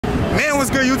Man,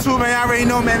 what's good, YouTube, man? Y'all already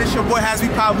know, man. It's your boy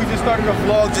Hasbypop. We just started a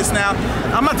vlog just now.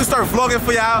 I'm about to start vlogging for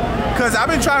y'all because I've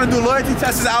been trying to do loyalty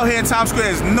tests out here in Times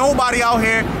Square. There's nobody out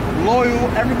here loyal.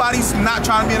 Everybody's not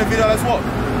trying to be in a video. Let's walk.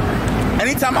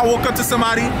 Anytime I walk up to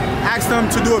somebody, ask them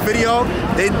to do a video,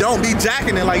 they don't be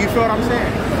jacking it. Like, you feel what I'm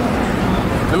saying?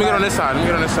 Let me get on this side. Let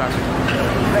me get on this side.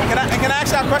 Hey, can I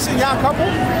ask y'all a question? Y'all a couple?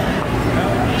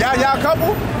 Y'all a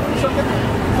couple? So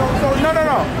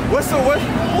no. What's the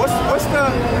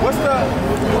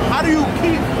how do you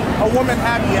keep a woman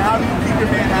happy and how do you keep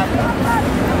your man happy?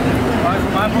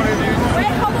 My point of view,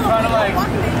 trying to like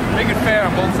make it fair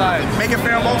on both sides. Make it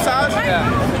fair on both sides? Yeah.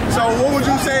 So what would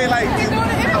you say, like,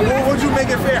 what would you make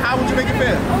it fair? How would you make it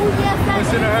fair?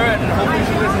 Listen to her and hopefully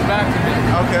she listens back to me.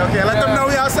 Okay. Let them know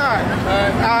we outside.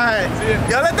 Alright.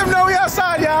 Y'all let them know we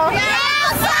outside, y'all. Yeah,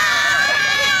 outside!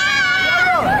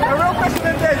 The real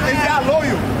question is y'all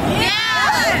loyal? Yeah!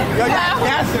 Yo, y'all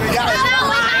gassing it. I'm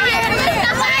not lying,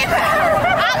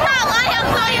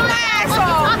 so you my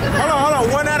asshole. Hold on.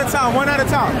 One at a time.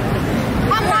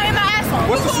 I'm lying my asshole.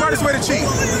 What's the smartest way to cheat?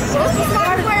 What's the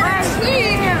smartest way to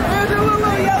cheat?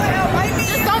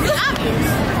 Just don't be obvious.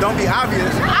 Don't be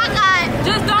obvious.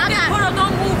 Just don't get put up,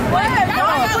 don't move. I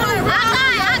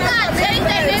got change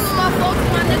the name of my folks,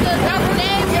 my nigga. Double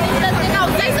name.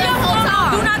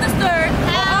 Do not disturb.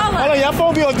 Hold on, y'all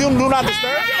phone be on do not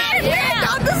disturb? Yeah,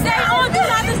 don't disturb. Do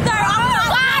not disturb. I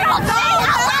don't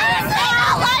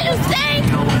cheat.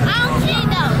 I don't cheat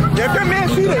though. Yeah, your man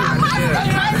cheated. I love you.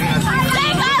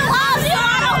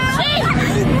 I don't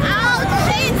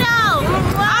cheat though.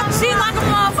 I cheat like a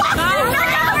motherfucker.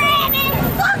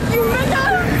 Fuck you, nigga.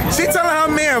 She telling her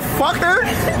man, fuck her?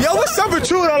 Yo, what's up with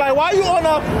you though? Like, why you on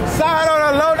the side on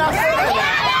the low? Not saying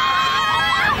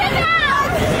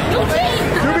You cheat.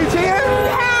 you be cheating?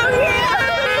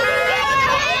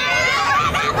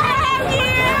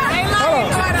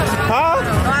 Huh?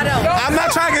 I'm not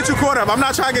trying to get you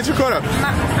caught up.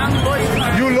 I'm loyal.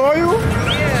 You loyal?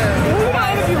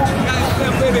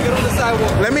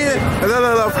 Let me,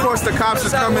 look, of course the cops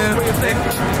is coming.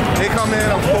 They come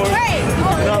in, of course. You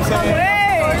know what I'm saying?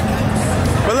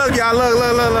 But look, y'all, look.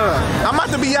 I'm about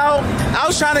to be out. I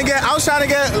was trying to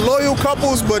get loyal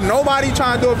couples, but nobody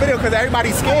trying to do a video because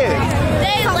everybody's scared.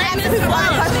 They lame as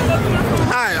fuck.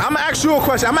 Alright, I'm gonna ask you a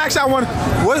question. I'm gonna ask y'all one.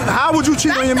 How would you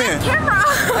cheat on your man?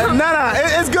 Nah,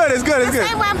 it's good.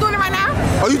 Same way I'm doing it right now.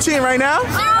 Oh, you cheating right now? I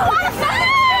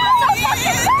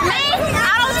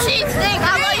don't cheat, Stink.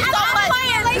 I love you so much.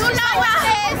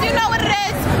 You know what it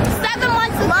is. 7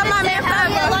 months. Love my man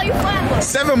forever. I love you forever.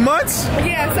 7 months?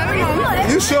 Yeah, 7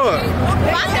 months. You sure?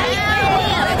 About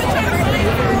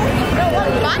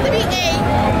to be 8.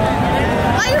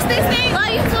 Love you, Stink.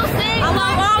 Love you too, Stink. I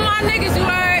love all my niggas, you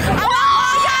heard.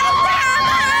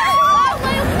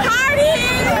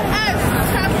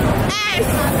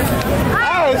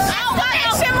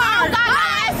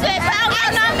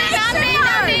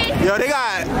 Yo, they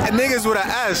got niggas with an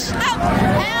S.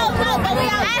 Hell no, but we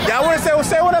got Y'all want to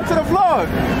say what up to the vlog?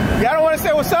 Y'all don't want to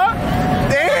say what's up?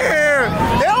 Damn.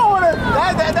 They don't want to.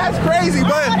 That's crazy,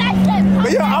 but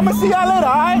yo, I'm going to see y'all later,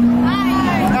 all right?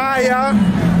 All right, y'all.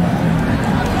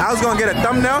 I was going to get a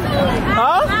thumbnail.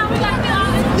 Huh?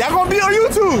 Y'all going to be on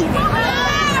YouTube?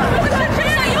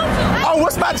 Oh,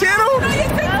 what's my channel? All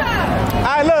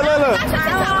right, look. All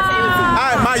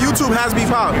right, my YouTube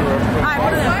Hasbypop.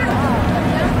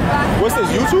 What's this,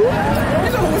 YouTube?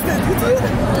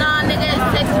 Nah, nigga, it's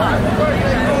TikTok.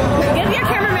 Give your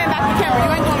cameraman back the camera.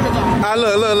 You ain't going to go. All right,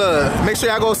 look. Make sure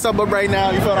y'all go sub up right now.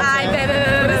 You feel what I'm saying?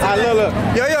 All right, look.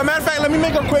 Yo, matter of fact, let me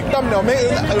make a quick thumbnail.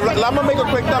 I'm gonna make a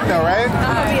quick thumbnail, right?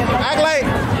 Act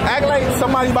like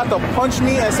somebody about to punch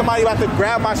me and somebody about to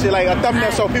grab my shit, like a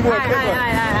thumbnail, so people will click on.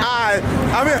 Alright,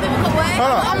 I'm here.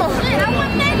 Hold on. I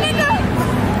want that nigga.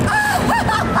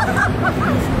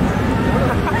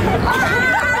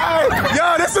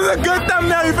 Yo, this is a good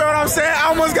thumbnail, you feel what I'm saying? I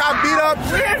almost got beat up.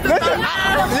 Listen,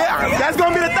 yeah, that's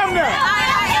gonna be the thumbnail.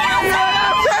 You know what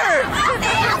I'm saying?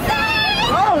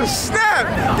 Oh, snap.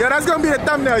 Yo, that's gonna be the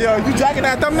thumbnail, yo. You jacking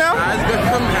that thumbnail? That's a good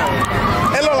thumbnail.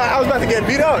 It look like I was about to get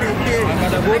beat up. Hey,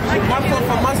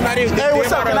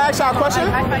 what's up? Can I ask y'all a question?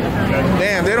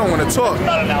 Damn, they don't want to talk.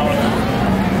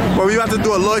 But we about to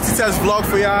do a loyalty test vlog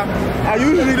for y'all. I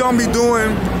usually don't be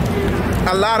doing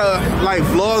a lot of like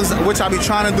vlogs, which I be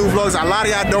trying to do vlogs. A lot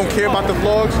of y'all don't care about the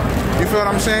vlogs. You feel what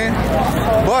I'm saying?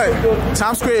 But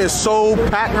Times Square is so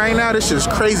packed right now. This shit's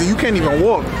crazy. You can't even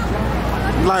walk.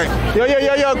 Like, yo,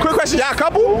 quick question. Y'all a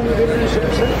couple?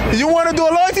 You want to do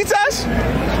a loyalty test?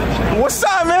 What's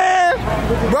up, man?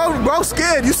 Bro,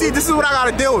 scared. You see, this is what I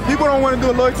gotta deal with. People don't want to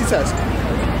do a loyalty test.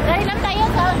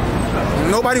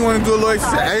 Nobody want to do a loyalty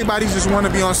test. Everybody just want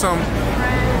to be on some.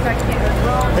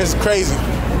 It's crazy.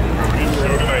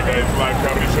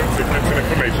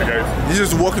 You're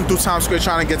just walking through Times Square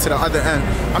trying to get to the other end.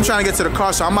 I'm trying to get to the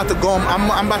car, so I'm about to go.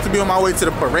 I'm about to be on my way to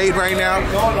the parade right now.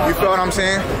 You feel what I'm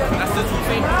saying?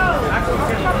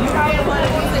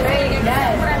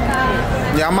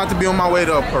 Yeah, I'm about to be on my way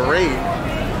to a parade.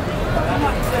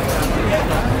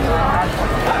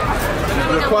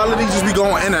 The quality just be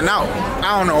going in and out.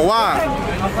 I don't know why.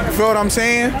 You feel what I'm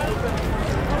saying?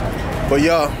 But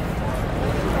yo,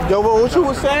 what you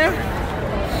was saying?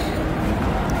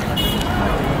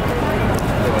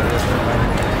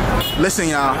 Listen,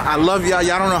 y'all, I love y'all.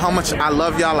 Y'all don't know how much I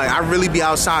love y'all. Like, I really be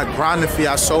outside grinding for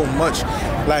y'all so much.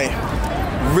 Like,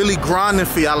 really grinding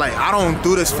for y'all. Like, I don't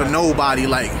do this for nobody.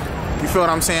 Like, you feel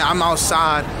what I'm saying? I'm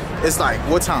outside. It's like,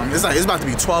 what time? It's like, it's about to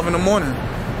be 12 in the morning.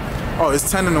 Oh, it's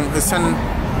 10 right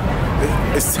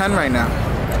now.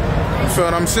 You feel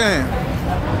what I'm saying?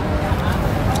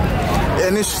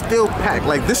 And it's still packed.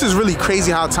 Like, this is really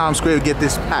crazy how Times Square get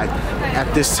this packed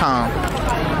at this time.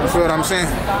 You feel what I'm saying?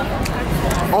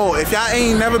 Oh, if y'all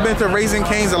ain't never been to Raising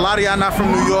Cane's, a lot of y'all not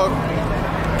from New York,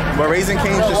 but Raising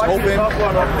Cane's just open.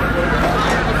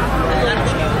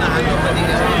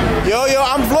 Yo,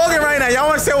 I'm vlogging right now. Y'all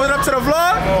want to say what up to the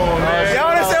vlog? Y'all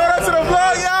want to say what up to the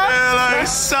vlog, y'all? Yeah, like,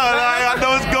 son, I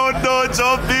know what's going on.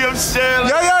 Joe B, I'm sharing.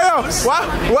 Yo. What?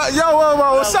 Yo,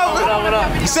 what's up?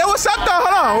 Say what's up, though.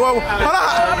 Hold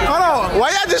on. Why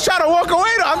y'all just try to walk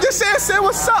away, though? I'm just saying, say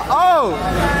what's up. Oh.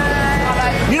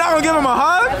 You not gonna give him a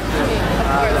hug?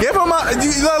 Give him a look.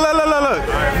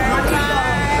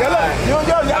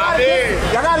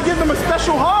 Y'all gotta give them a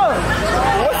special hug.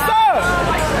 What's up?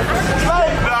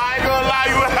 Like, no, I ain't gonna lie,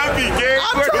 you heavy, gang.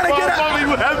 I'm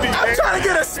trying to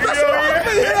get a special hug.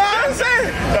 You know what I'm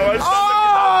saying?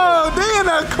 Oh, they in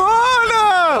the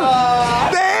corner.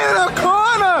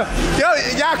 Yo,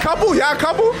 y'all couple?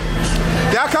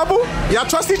 Y'all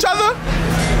trust each other?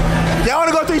 Y'all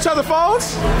wanna go through each other's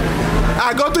phones?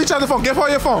 Alright, go through each other's phone. Give her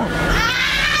your phone.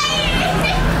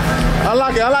 I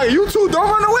like it. You two, don't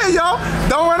run away, y'all.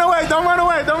 Don't run away.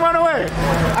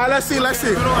 Alright, let's see. Now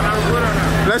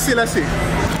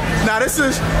this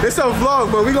is a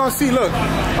vlog, but we gonna see. Look,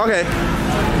 okay.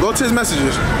 Go to his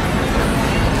messages.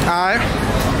 Alright.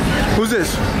 Who's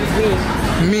this?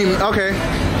 Me. Okay.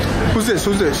 Who's this?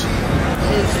 His best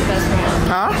friend.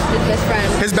 Huh? His best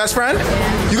friend. His best friend?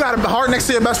 Yeah. You got a heart next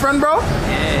to your best friend, bro?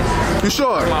 Yeah. You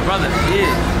sure? My brother.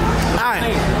 Yeah. Alright.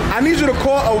 I need you to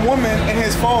call a woman in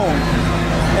his phone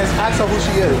and ask her who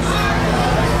she is.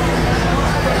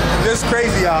 This is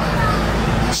crazy, y'all.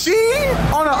 She,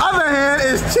 on the other hand,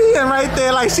 is cheating right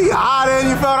there. Like, she hiding,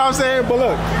 you feel what I'm saying? But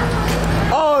look.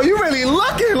 Oh, you really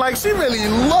looking. Like, she really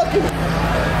looking.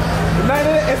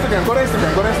 Instagram. Go to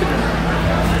Instagram.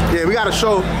 Yeah, we gotta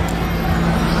show.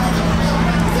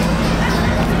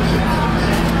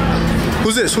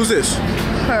 Who's this?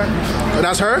 Her.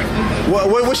 That's her?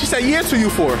 What she say yes to you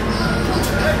for?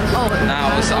 Oh. Nah,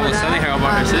 I was telling her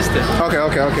about her sister.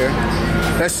 Okay.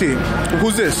 Let's see.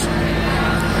 Who's this?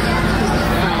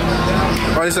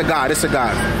 Oh, it's a guy.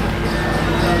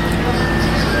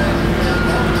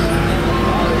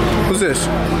 Who's this?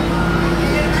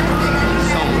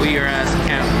 Some weird ass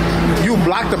account. You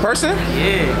blocked the person?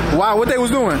 Yeah. Wow, what they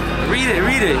was doing? Read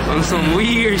it. On some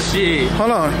weird shit.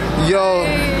 Hold on. Yo,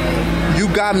 you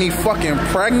got me fucking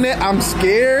pregnant. I'm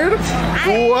scared.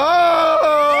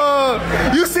 Whoa.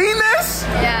 You seen this?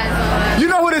 Yeah, You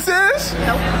know who this is?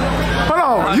 Nope. Hold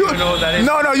on. I don't even know what that is.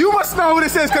 No, you must know who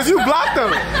this is because you blocked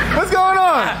him. What's going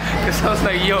on? Cause I was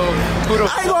like, yo, who the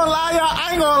I ain't gonna lie, y'all.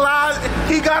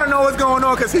 He gotta know what's going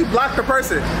on because he blocked the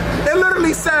person. It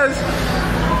literally says,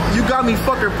 you got me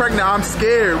fucking pregnant. I'm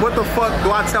scared. What the fuck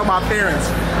do I tell my parents?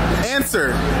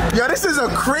 Answer. Yo, this is a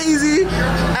crazy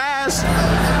ass.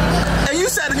 And you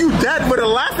said you dead with a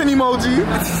laughing emoji.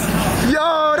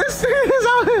 Yo, this is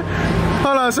out here.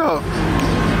 Hold on, so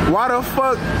why the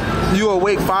fuck you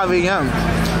awake 5 a.m.?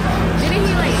 Didn't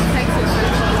he like text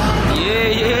you?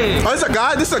 Yeah. Oh, this a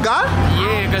guy? This a guy?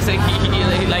 Yeah, cause he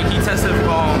tested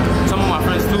some of my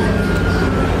friends too.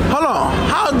 Hold on.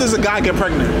 How does a guy get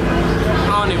pregnant? I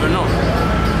don't even know.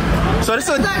 So this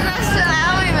a I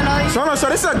don't even know. so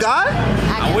this a guy?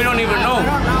 We don't even know.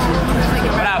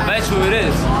 But I bet you it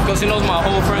is. Because he knows my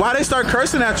whole friend. Why they start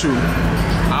cursing at you?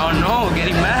 I don't know,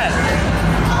 getting mad.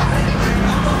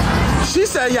 She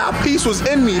said y'all peace was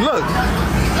in me. Look.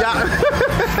 Y'all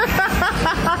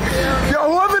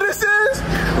Yo, whoever this is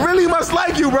really must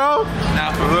like you, bro.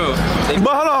 Nah, for real.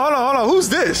 But hold on. Who's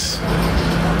this?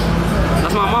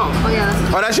 That's my mom. Oh,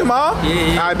 yeah. Oh, that's your mom?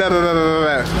 Yeah. Alright, bet.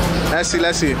 Let's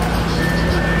see.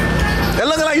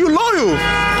 like you loyal.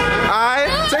 Alright,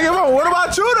 take your phone. What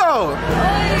about you though?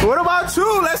 What about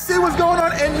you? Let's see what's going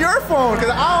on in your phone,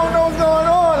 because I don't know what's going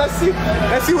on. Let's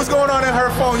see what's going on in her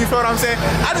phone. You feel what I'm saying?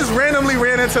 I just randomly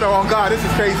ran into the oh God, this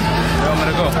is crazy. I'm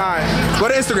gonna go. Alright, go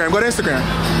to Instagram,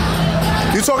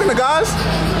 You talking to guys?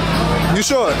 You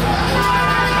sure?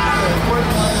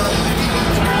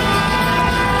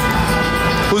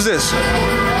 Who's this?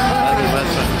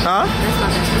 Huh?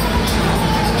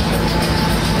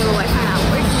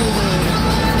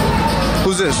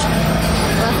 Who's this?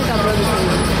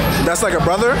 That's like a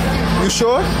brother? You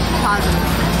sure?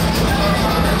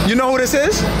 Positive. You know who this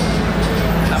is?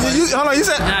 Hold on, you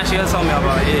said? Nah, she just told me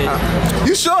about it. Yeah.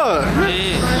 You sure?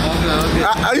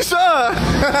 Yeah. Are you sure? I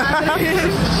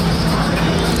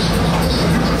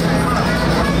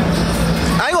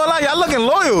ain't gonna lie, y'all looking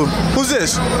loyal. Who's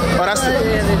this? Oh, that's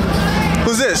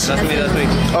who's this? That's me.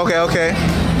 Okay.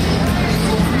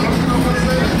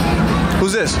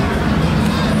 Who's this?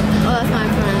 Oh, that's my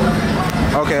friend.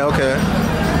 Okay.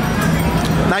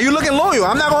 Now you looking loyal.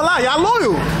 I'm not gonna lie, y'all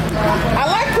loyal. I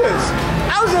like this.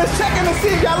 I was just checking to see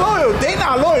if y'all loyal. They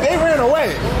not loyal. They ran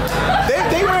away.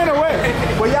 They ran away.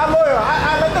 But y'all loyal.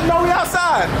 I let them know we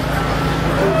outside.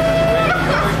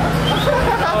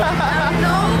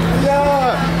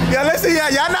 Yeah, listen,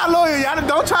 y'all not loyal. Y'all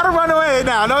don't try to run away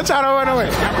now. Don't try to run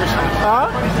away. Huh?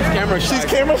 She's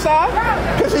camera shy?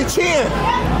 Because she cheating.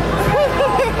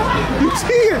 You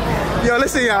cheating. Yo,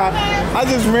 listen, y'all. I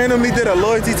just randomly did a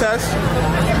loyalty test.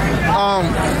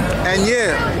 And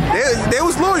yeah, they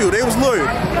was loyal. They was loyal.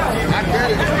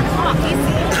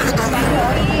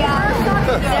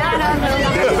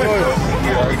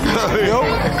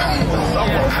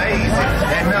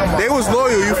 They was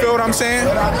loyal, you feel what I'm saying?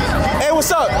 Hey,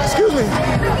 what's up? Excuse me.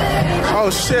 Oh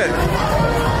shit.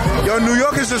 Yo, New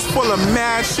York is just full of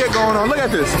mad shit going on. Look at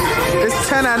this. It's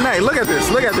 10 at night. Look at this.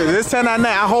 It's 10 at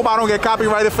night. I hope I don't get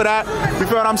copyrighted for that. You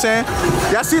feel what I'm saying?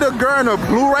 Y'all see the girl in the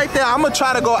blue right there? I'm gonna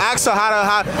try to go ask her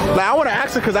like I wanna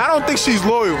ask her because I don't think she's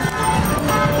loyal.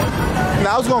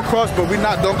 Now I was gonna cross, but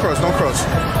don't cross.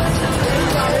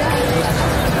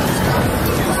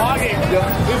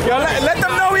 Yo, let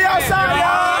them know we outside,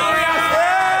 y'all.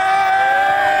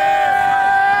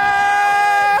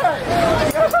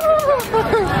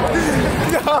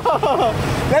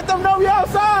 Let them know we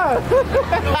outside.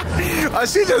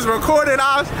 She just recorded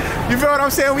us. You feel what I'm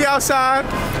saying? We outside.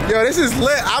 Yo, this is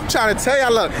lit. I'm trying to tell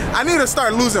y'all, look, I need to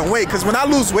start losing weight because when I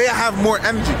lose weight, I have more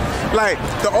energy. Like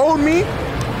the old me,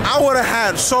 I would have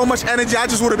had so much energy. I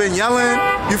just would have been yelling.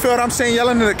 You feel what I'm saying?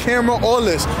 Yelling to the camera, all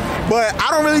this. But I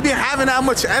don't really be having that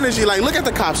much energy. Like, look at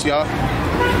the cops, y'all.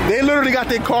 They literally got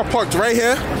their car parked right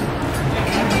here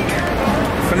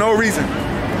for no reason.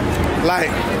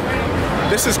 Like,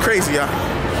 this is crazy, y'all.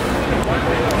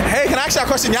 Hey, can I ask you a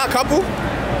question? Y'all a couple?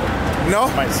 No?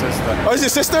 My sister. Oh, is your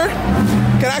sister?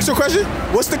 Can I ask you a question?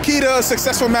 What's the key to a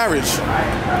successful marriage?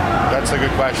 That's a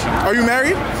good question. Are you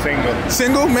married? Single.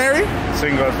 Single? Married?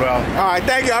 Single as well. All right,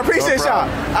 thank you. I appreciate y'all.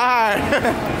 All right.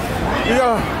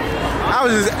 Yo, I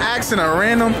was just asking a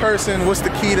random person what's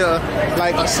the key to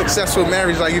like a successful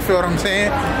marriage. Like, you feel what I'm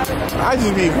saying? I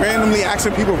just be randomly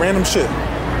asking people random shit.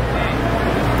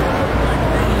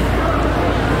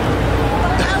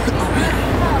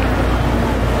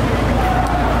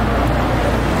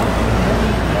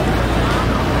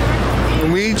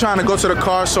 We trying to go to the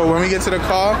car, so when we get to the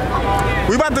car,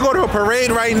 we about to go to a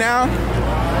parade right now.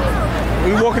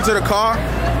 We walk into the car.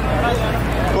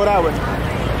 Go that way.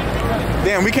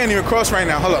 Damn, we can't even cross right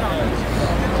now. Hold up.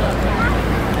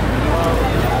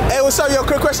 Hey, what's up, yo?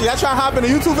 Quick question. Y'all trying to hop in a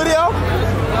YouTube video?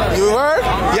 You heard?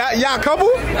 Y'all a couple?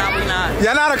 No, we not.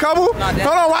 Y'all not a couple? Hold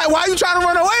on, why you trying to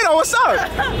run away though? What's up? I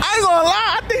ain't gonna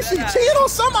lie, I think she cheated on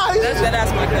somebody.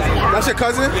 That's my cousin. That's your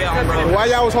cousin? Yeah, bro. Why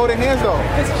y'all was holding hands though?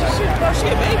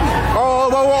 Shit, baby. Oh,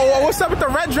 what's up with the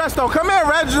red dress though? Come here,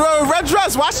 red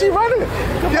dress. Why she running?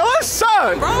 Yo, what's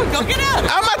up? Bro, go get out.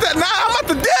 I'm at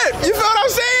the dip. You feel what I'm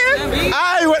saying?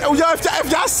 Yo,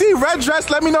 if y'all see red dress,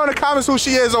 let me know in the comments who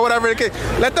she is or whatever the case.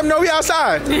 Let them know we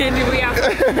outside. We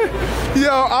outside.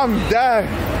 Yo, I'm dead.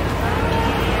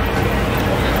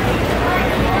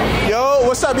 Yo,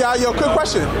 what's up, y'all? Yo, quick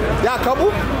question. Y'all a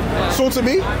couple? Soon to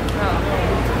be?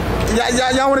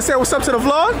 Y'all want to say what's up to the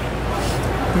vlog?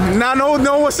 Nah,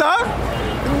 no, what's up?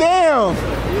 Damn.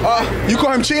 You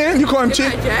call him cheating? You call him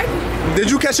cheating? Did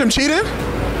you catch him cheating?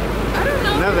 I don't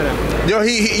know. Never. Yo,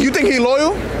 you think he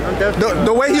loyal? I'm definitely.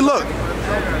 The way he look.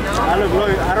 I look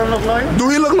loyal. I don't look loyal? Do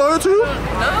he look loyal to you?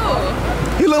 No.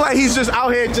 He look like he's just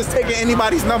out here just taking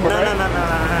anybody's number, right? No.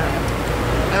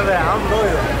 Never. I'm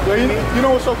loyal. Yo, you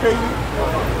know what's so crazy?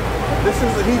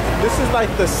 This is like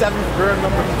the 7th girl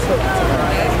number he took.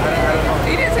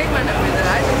 He didn't take my number, then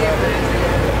I just gave it.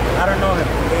 I don't know him.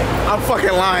 I'm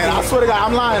fucking lying. I swear to God,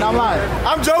 I'm lying.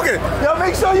 I'm joking. Yo,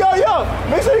 make sure you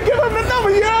give him the number,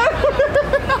 yeah?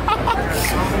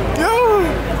 Yo.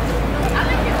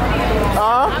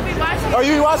 Oh,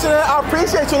 you be watching it? I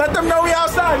appreciate you. Let them know we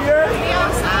outside, yeah? We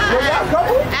outside. Yo, y'all a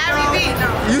couple? Every week.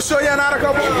 You sure y'all not a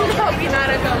couple? We not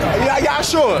a couple. Y'all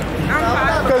sure?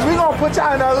 Because we gonna put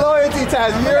y'all in a loyalty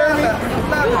test, you hear me?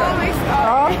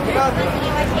 Huh?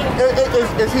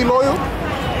 Is he loyal?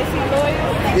 Is he loyal?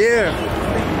 Yeah.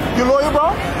 You loyal, bro?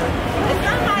 It's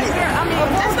not my girl. I mean,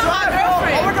 that's not my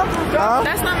girlfriend. Huh?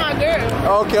 That's not my girl.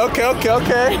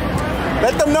 Okay.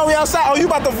 Let them know we outside. Oh, you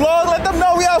about to vlog? Let them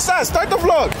know we outside. Start the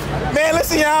vlog. Man,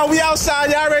 listen, y'all, we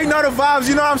outside. Y'all already know the vibes.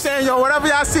 You know what I'm saying? Yo, whenever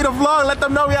y'all see the vlog, let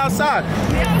them know we outside.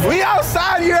 We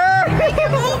outside, you heard? We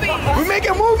making movies. We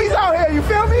making movies out here, you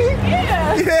feel me?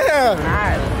 Yeah. Yeah.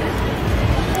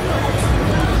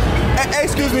 Hey,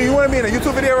 excuse me, you want to be in a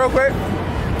YouTube video real quick?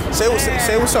 Say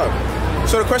what's up.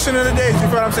 So the question of the day is, you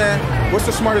feel what I'm saying? What's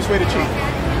the smartest way to cheat?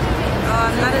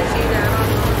 I'm not a cheater.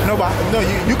 No, but no,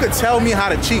 you could tell me how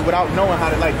to cheat without knowing how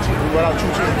to cheat, without you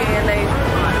cheating. Okay, like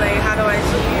how do I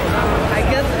cheat? I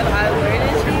guess if I were to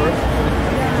cheat,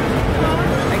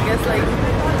 I guess like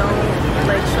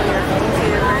don't show your phone to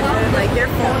your person. Like your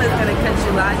phone is gonna catch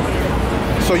you lacking.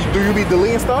 So do you be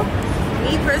deleting stuff?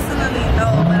 Me personally, no,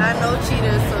 but I know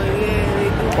cheaters, so yeah, they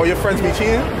do. Or your friends be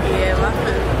cheating? Yeah, my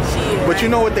friends cheat. But you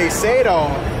know what they say though.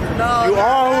 No, You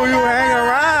are who you hang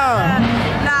around.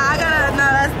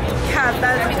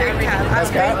 That's big cap. I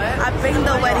bring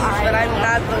the weddings, but I'm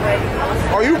not the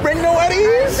weddings. Oh, you bring the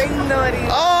weddings? I bring the weddings.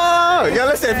 Oh, yeah,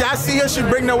 listen, if y'all see her, she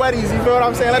bring the weddings. You feel what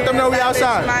I'm saying? Let them know we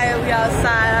outside. Maya, we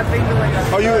outside. I bring the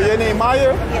weddings. Oh, your name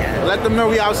Maya? Yeah. Let them know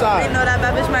we outside. They know that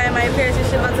bad bitch Maya, my parents and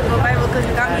shit about to go viral because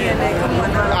you got me in there. Come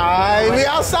on now. Alright, we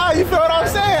outside. You feel what I'm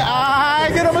saying?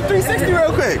 Alright, get him a 360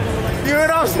 real quick. You know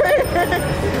what I'm saying?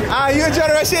 Alright, you enjoy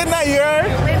the rest of your night, you heard?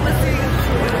 Wait, what's your YouTube?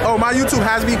 Oh, my YouTube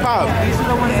Hasbypop. These are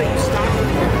the ones that you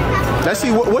stopped. Let's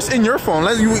see what's in your phone.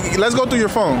 Let's go through your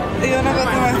phone. You wanna go through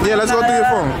my phone? Yeah, let's go through your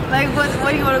phone. Like, what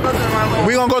do you wanna go through my phone?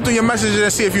 We gonna go through your messages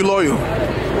and see if you're loyal. I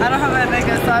don't have a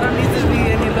nigga, so I don't need to be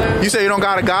any loyal. You say you don't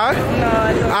got a guy? No,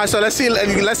 I don't. Alright, so let's see your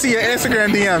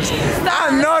Instagram DMs. I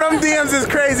know them DMs is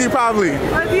crazy, probably.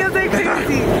 My DMs are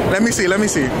crazy. Let me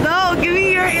see. No, give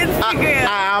me your Instagram.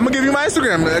 I'm gonna give you my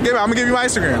Instagram. I'm gonna give you my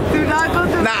Instagram. Do not go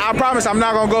through. Nah, I promise I'm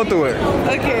not gonna go through it.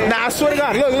 Okay. Nah, I swear to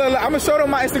God. Look. I'm gonna show them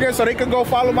my Instagram so they can go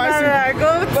follow my Instagram. Alright,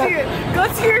 go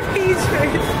to your page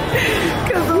first.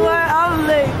 Cause what? I'm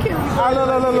like,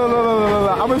 Look.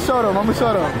 I'm gonna show them.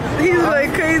 he's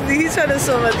like crazy. He's trying to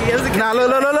show my DMs. Nah,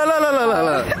 look.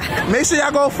 Make sure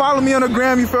y'all go follow me on the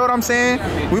gram. You feel what I'm saying?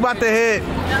 We about to hit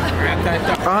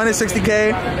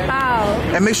 160K. How?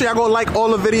 And make sure y'all go like all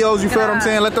the videos. You feel what I'm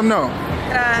saying? Let them know.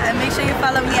 And make sure you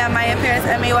follow me at Maya Paris,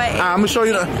 MAYA. I'm gonna show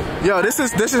you yo, this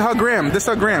is her gram. This is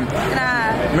her gram.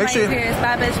 Make sure Paris,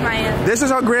 bad bitch Maya. this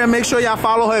is her gram. Make sure y'all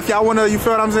follow her if y'all wanna, you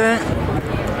feel what I'm saying?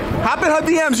 Hop in her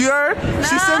DMs, you heard?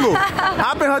 She's single.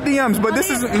 Hop in her DMs, but this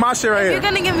is my shit right here. You're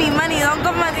gonna give me money. Don't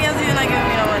go to my DMs if you're not giving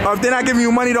me no money. Or if they're not giving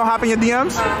you money, don't hop in your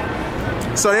DMs?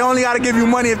 So they only gotta give you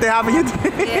money if they hop in your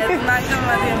DMs? Yeah, it's not giving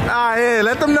my DMs. Alright, yeah,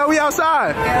 let them know we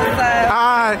outside. Yeah,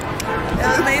 Alright. it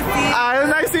was nice seeing you. Alright, it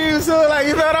was nice seeing you too. Like,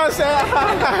 you feel what I'm saying?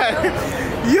 Alright.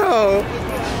 Yo,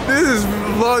 this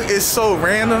vlog is so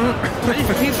random.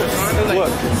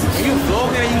 What? When you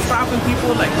vlogging and you stopping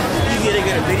people, like you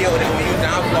get a video, and then when you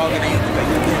not vlogging and you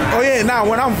Oh yeah, nah,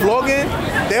 when I'm vlogging,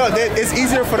 it's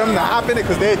easier for them to hop in it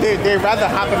because they rather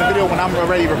hop in the video when I'm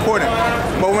already recording.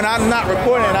 But when I'm not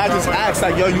recording, I just ask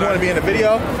like, yo, you want to be in the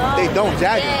video? They don't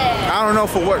jag it. I don't know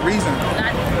for what reason.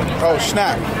 Oh,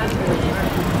 snap.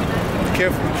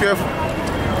 Careful.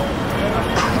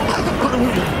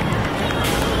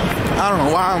 I don't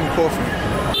know why I'm coughing.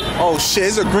 Oh shit,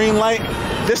 it's a green light.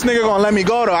 This nigga gonna let me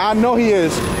go though. I know he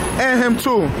is. And him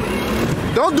too.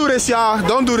 Don't do this, y'all.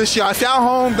 If y'all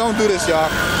home, don't do this, y'all.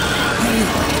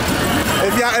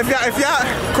 If y'all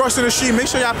crossing the street, make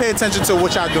sure y'all pay attention to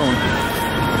what y'all doing.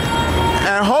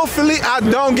 And hopefully I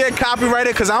don't get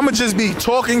copyrighted because I'ma just be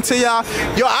talking to y'all.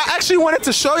 Yo, I actually wanted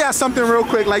to show y'all something real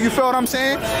quick. Like, you feel what I'm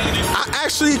saying? I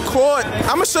actually caught,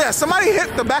 I'ma show y'all. Somebody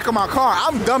hit the back of my car.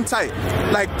 I'm dumb tight.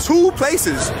 Like 2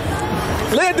 places.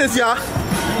 Look at this, y'all.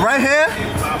 Right here.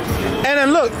 And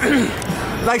then look.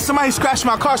 Like somebody scratched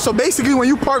my car. So basically when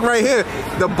you park right here,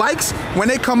 the bikes, when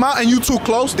they come out and you too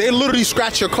close, they literally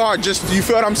scratch your car. Just, you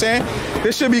feel what I'm saying?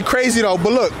 This should be crazy though.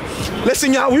 But look,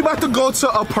 listen y'all, we about to go to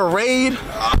a parade.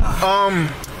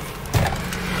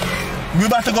 We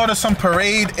about to go to some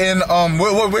parade in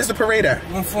where's the parade at?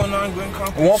 149 Grand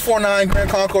Concourse. 149 Grand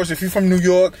Concourse. If you're from New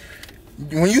York,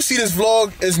 when you see this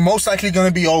vlog, it's most likely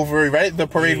gonna be over, right? The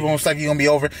parade most likely gonna be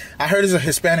over. I heard it's a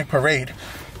Hispanic parade.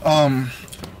 I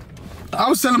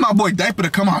was telling my boy Diaper to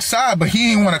come outside, but he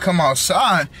didn't want to come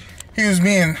outside. He was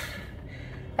being,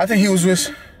 I think he was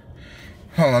with,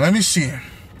 hold on, let me see.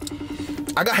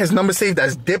 I got his number saved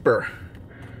as Dipper.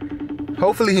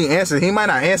 Hopefully he answers. He might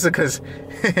not answer because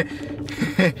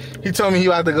he told me he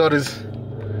about to go to this.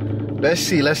 Let's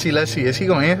see. Is he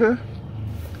gonna answer?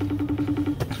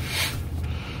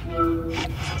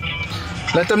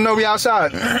 Let them know we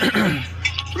outside. We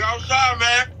outside,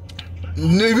 man.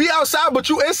 We outside, but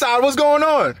you inside. What's going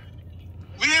on?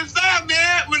 We inside,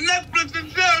 man. With Netflix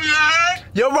and chill, you heard?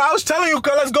 Yo, bro, I was telling you,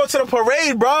 cuz let's go to the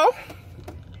parade, bro.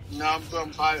 Nah,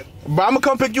 I'm tired. Bro, I'm gonna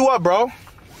come pick you up, bro.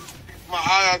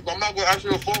 I'm not gonna answer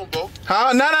your phone, bro.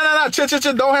 Huh? No. Chill.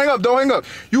 Don't hang up.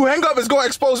 You hang up, it's gonna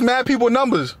expose mad people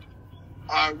numbers.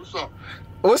 Alright, what's up?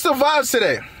 What's the vibes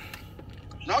today?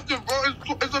 Nothing, bro.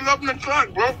 It's 11 o'clock,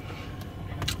 bro.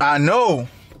 I know.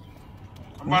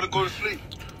 I'm about to go to sleep.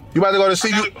 You about to go to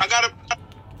sleep? I gotta.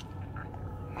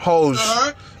 Hoes.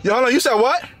 Yo, hold on. You said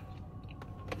what?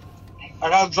 I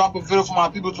gotta drop a video for my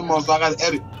people tomorrow, so I gotta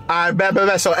edit. Alright,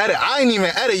 bet. So edit. I ain't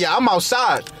even edit yet. I'm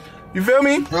outside. You feel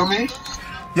me? Feel me?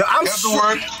 Yo, I'm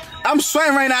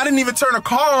sweating right now. I didn't even turn the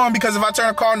car on because if I turn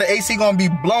the car on, the AC gonna be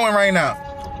blowing right now.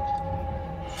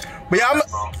 But yeah, I'm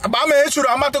gonna hit you though.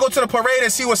 I'm about to go to the parade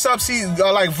and see what's up. See,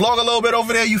 like vlog a little bit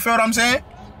over there. You feel what I'm saying?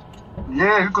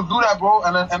 Yeah, you can do that, bro,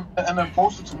 and then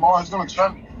post it tomorrow. It's gonna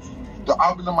trend. The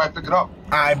algorithm might pick it up.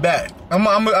 I bet. I'm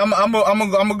gonna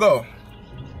go.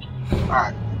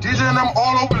 Alright. DJ and them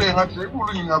all over there, huh?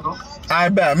 I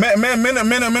bet.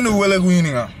 Men willing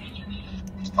winning.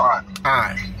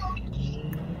 Alright.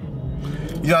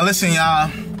 Yo, listen, y'all.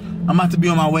 I'm about to be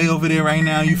on my way over there right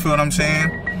now. You feel what I'm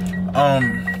saying?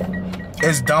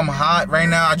 It's dumb hot right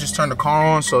now. I just turned the car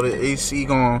on, so the AC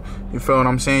going. You feel what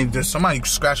I'm saying? There's somebody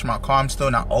scratched my car. I'm still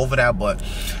not over that, but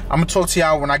I'm gonna talk to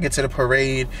y'all when I get to the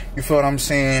parade. You feel what I'm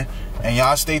saying? And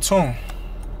y'all stay tuned.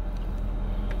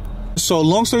 So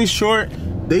long story short,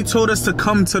 they told us to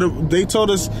come to they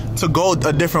told us to go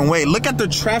a different way. Look at the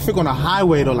traffic on the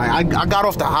highway though. Like I got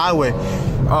off the highway,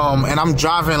 and I'm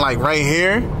driving like right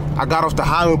here. I got off the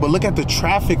highway, but look at the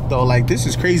traffic though. Like this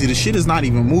is crazy. The shit is not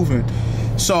even moving.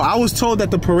 So I was told that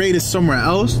the parade is somewhere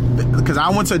else because I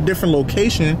went to a different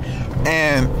location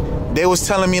and they was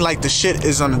telling me like the shit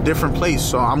is on a different place.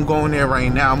 So I'm going there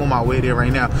right now. I'm on my way there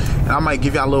right now. And I might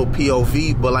give y'all a little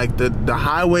POV, but like the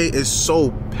highway is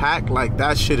so packed. Like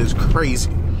that shit is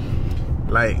crazy.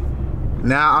 Like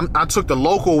now I took the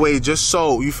local way just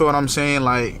so, you feel what I'm saying?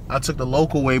 Like I took the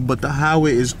local way, but the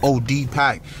highway is OD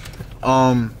packed.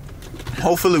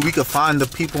 Hopefully we could find the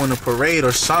people in the parade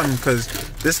or something, because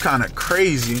this kind of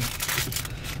crazy.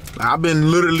 Like, I've been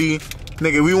literally,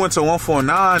 nigga, we went to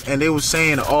 149 and they was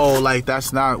saying, oh, like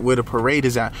that's not where the parade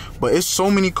is at. But it's so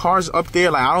many cars up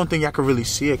there, like I don't think I can really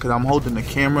see it because I'm holding the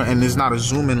camera and there's not a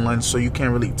zoom in lens, so you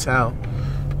can't really tell.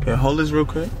 Okay, hold this real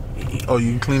quick. Oh,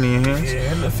 you cleaning your hands?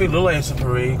 Yeah, it look like it's a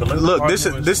parade. Look, this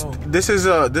is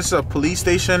a police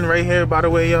station right here, by the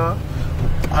way, y'all.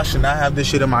 I should not have this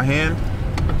shit in my hand.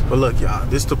 But look, y'all,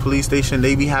 this the police station.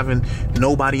 They be having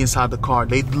nobody inside the car.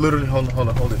 They literally, hold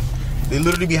it. They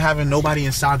literally be having nobody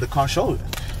inside the car. Show it.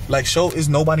 Like, is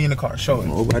nobody in the car. Show it.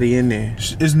 Nobody in there.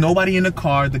 There's nobody in the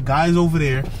car. The guy's over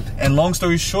there. And long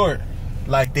story short,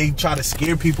 like, they try to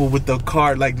scare people with the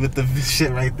car, like, with the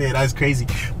shit right there. That's crazy.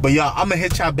 But, y'all, I'm going to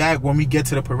hit y'all back when we get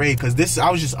to the parade. Because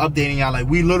I was just updating y'all. Like,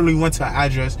 we literally went to an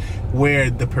address where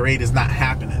the parade is not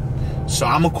happening. So,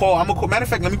 I'm going to call. Matter of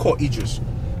fact, let me call Idris.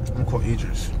 I'm going to call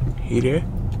Idris. He there?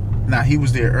 Nah, he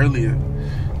was there earlier.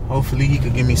 Hopefully he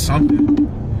could give me something.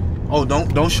 Oh,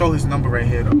 don't show his number right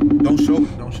here though. Don't show it.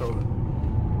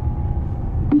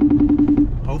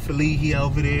 Hopefully he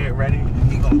over there ready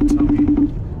and he gonna tell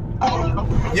me.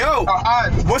 Yo,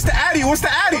 what's the Addy? What's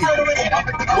the Addy?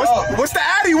 What's the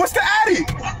Addy? What's the Addy?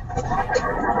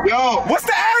 Yo, what's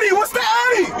the Addy? What's the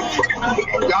Addy?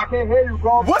 Y'all can't hear you,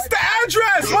 bro. What's the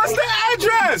address? What's the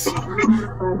address?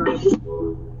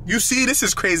 You see, this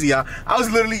is crazy, y'all. I was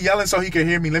literally yelling so he could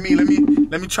hear me. Let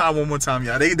me try one more time,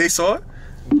 y'all. They saw it?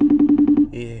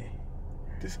 Yeah.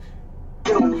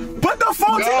 Put the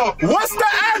phone down. What's the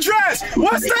address?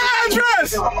 What's the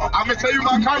address? I'm gonna tell you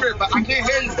my comment, but I can't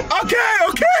hear you. Okay.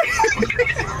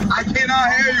 I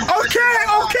cannot hear you.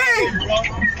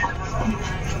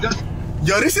 Okay.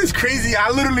 Yo, this is crazy.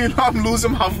 I literally, I'm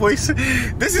losing my voice.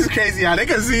 This is crazy. They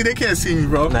can't see me,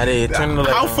 bro. Nah, they turn the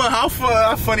light on.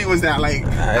 How funny was that? Like,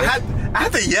 I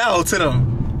had to yell to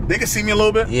them. They can see me a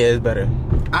little bit? Yeah, it's better.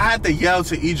 I had to yell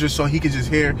to Idris so he could just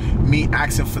hear me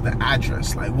asking for the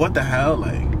address. Like, what the hell?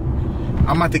 Like,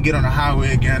 I'm about to get on the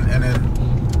highway again, and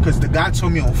then, because the guy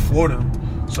told me on Fordham,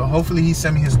 so hopefully he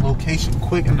sent me his location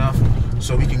quick enough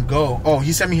so we can go. Oh,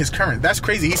 he sent me his current. That's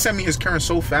crazy. He sent me his current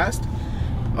so fast.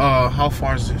 How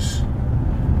far is this?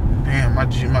 Damn,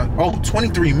 oh,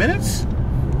 23 minutes?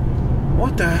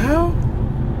 What the hell?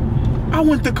 I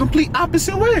went the complete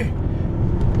opposite way.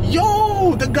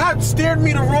 Yo, the guy steered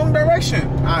me the wrong direction.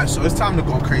 Alright, so it's time to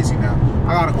go crazy now.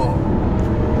 I gotta go.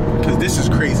 Because this is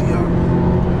crazy, y'all.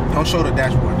 Don't show the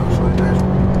dashboard. Don't show the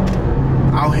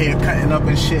dashboard. Out here cutting up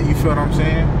and shit, you feel what I'm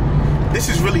saying? This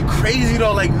is really crazy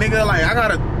though, like nigga, like I got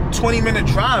a 20-minute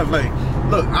drive. Like,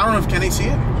 look, I don't know if can they see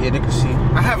it? Yeah, they can see.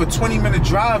 I have a 20-minute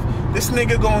drive. This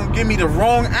nigga gonna give me the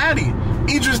wrong Addy.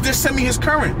 Idris just sent me his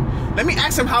current. Let me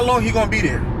ask him how long he gonna be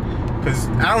there. Cause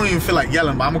I don't even feel like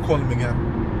yelling, but I'm gonna call him again.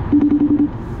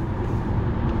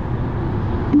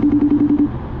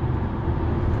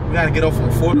 We gotta get off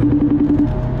on Fordham.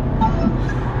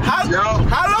 How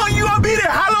long you gonna be there?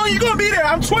 How long you gonna be there?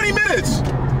 I'm 20 minutes.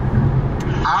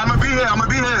 I'm gonna be here.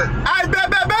 I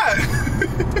bet.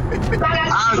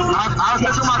 I'll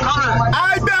send you my comment.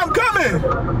 I bet I'm coming.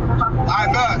 I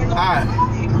bet. Alright.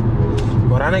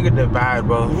 Well, that nigga did bad,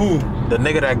 bro. Who? The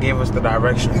nigga that gave us the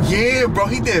directions. Yeah, bro,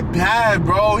 he did bad,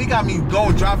 bro. He got me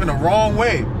driving the wrong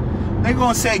way. They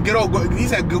gonna say get off. He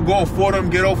said go on Fordham,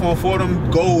 get off on Fordham,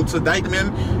 go to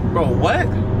Dykeman. Bro, what?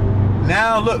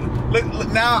 Now look.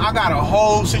 Now I got a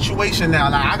whole situation now.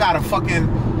 Like I gotta fucking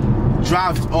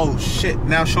drive. Oh shit!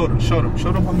 Now show them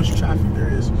how much traffic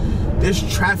there is. There's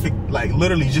traffic like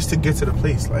literally just to get to the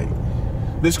place. Like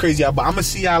this crazy, y'all. But I'm gonna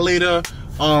see y'all later.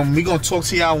 We gonna talk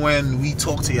to y'all when we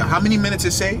talk to y'all. How many minutes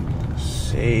it say?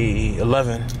 Say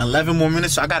 11. 11 more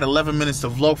minutes. So I got 11 minutes to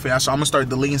vlog for y'all. So I'm gonna start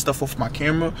deleting stuff off my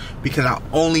camera because I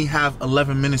only have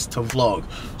 11 minutes to vlog.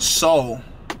 So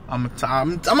I'm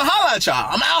gonna holla at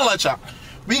y'all.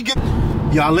 We get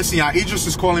y'all. Listen, y'all. Idris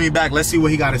is calling me back. Let's see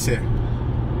what he gotta say.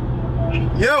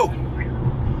 Yo.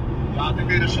 I think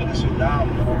they just shut this shit down,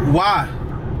 bro. Why?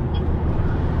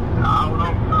 I don't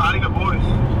know. I think the boys.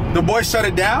 The boys shut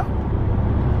it down?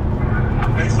 I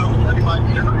think so.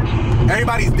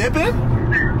 Everybody's dipping?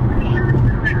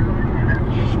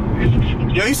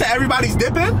 Yo, you said everybody's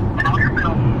dipping?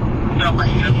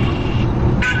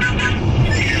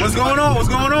 What's going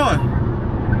on?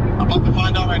 I'm about to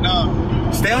find out right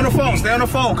now. Stay on the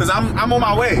phone, cause I'm on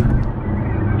my way. The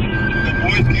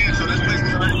boys can't, so this place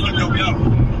is already fucked up, yo.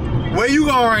 Where you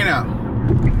going right now?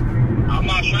 I'm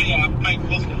not sure yet. I might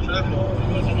close the trip.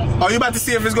 Oh, you about to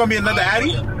see if it's gonna be another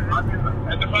Addy? If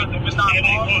it's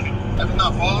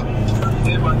not far,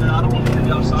 yeah, but I don't want to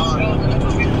be outside.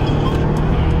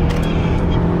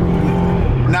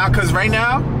 Nah, cause right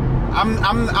now, I'm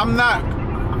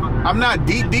not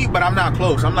deep, but I'm not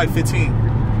close. I'm like 15. I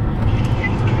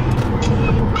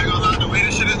ain't gonna lie, the way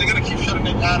this shit is, they're gonna keep shutting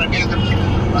it down, and they're gonna keep.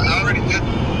 I already did.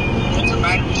 It's a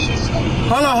matter of shit.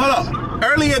 Hold on.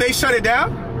 Earlier they shut it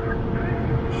down.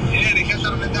 Yeah, they kept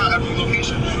shutting it down every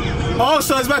location. Oh,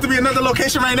 so it's about to be another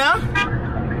location right now?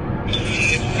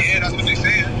 Yeah, that's what they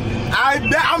saying. I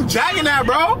bet I'm jagging that,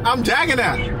 bro. I'm jagging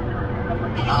that.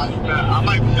 I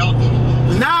might be out.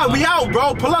 Nah, we out,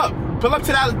 bro. Pull up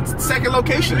to that second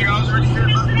location. I was already here,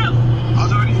 bro. I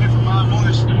was already here for my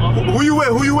morning. Who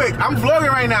you with? I'm vlogging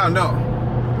right now. No.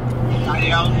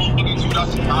 Yeah, I was looking too. I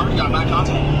already got my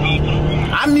content.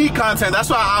 I need content. That's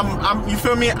why I'm. You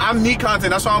feel me? I need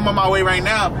content. That's why I'm on my way right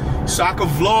now, so I could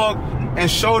vlog and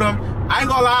show them. I ain't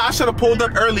gonna lie. I should have pulled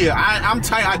up earlier. I'm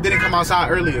tight. I didn't come outside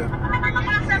earlier.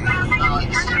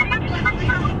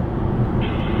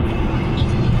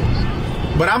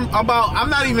 But I'm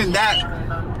not even that.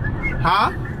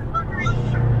 Huh?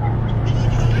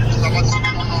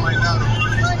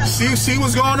 See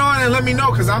what's going on and let me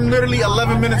know, because I'm literally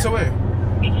 11 minutes away.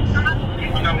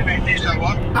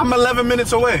 I'm 11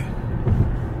 minutes away.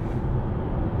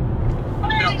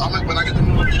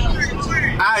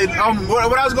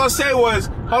 What I was gonna say was,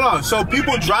 hold on. So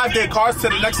people drive their cars to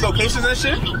the next locations and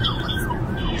shit.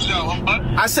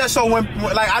 I said so when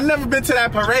like I've never been to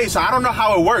that parade, so I don't know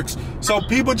how it works. So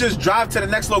people just drive to the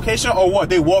next location, or what?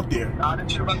 They walk there. Nah, they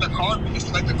shit about the car meet.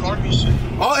 It's like the car meet shit.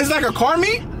 Oh, it's like a car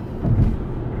meet?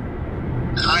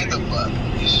 Kind of, but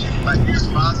like this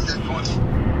spots that going to.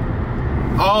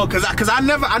 Oh, cause I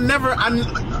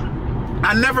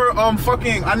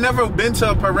never been to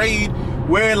a parade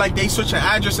where like they switch an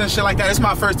address and shit like that. It's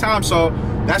my first time, so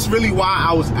that's really why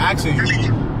I was asking you.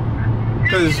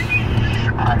 Cause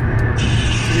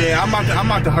yeah, I'm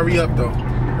about to hurry up though.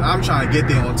 I'm trying to get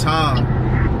there on time.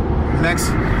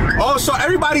 next. Oh, so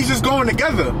everybody's just going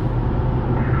together.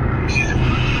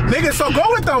 Nigga, so go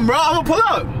with them, bro. I'm gonna pull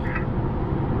up.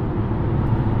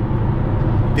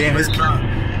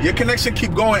 Damn, your connection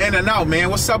keep going in and out, man.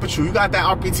 What's up with you? You got that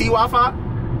RPT Wi-Fi?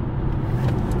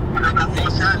 I got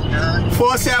that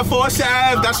 4 4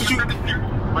 that's what you...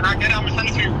 When I get it, I'm gonna send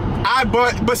it to you.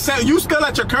 But you still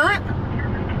at your current?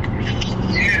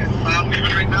 Yeah, I'm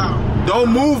leaving right now.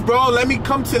 Don't move, bro. Let me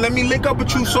link up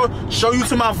with you, so show you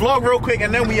to my vlog real quick,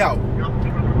 and then we out.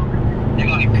 You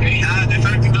like, hey, if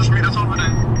anything just meet us over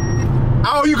there.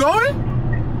 Oh, you going?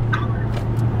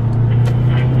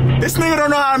 This nigga don't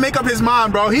know how to make up his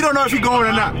mind, bro. He don't know if he going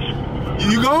or not.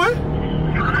 You going?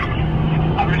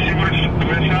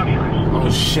 Oh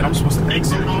shit, I'm supposed to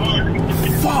exit.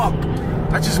 Fuck!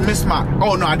 I just missed my...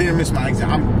 Oh no, I didn't miss my exit.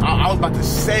 I was about to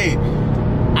say...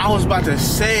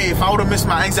 if I would have missed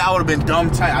my exit, I would have been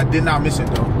dumb tight. I did not miss it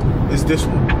though. It's this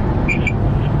one.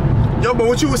 Yo, but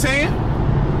what you were saying?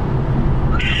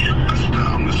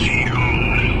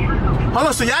 Hold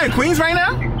on, so y'all in Queens right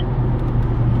now?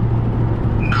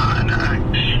 Nah.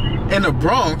 In the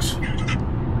Bronx?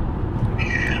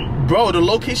 Yeah. Bro, the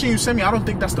location you sent me, I don't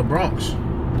think that's the Bronx. I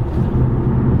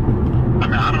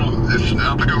mean, I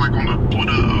think I'm like on the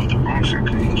border of the Bronx and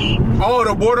Queens. Oh,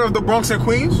 the border of the Bronx and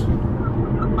Queens?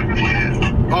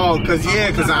 Yeah. Oh, cause I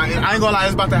ain't gonna lie,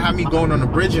 it's about to have me going on the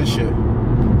bridge and shit.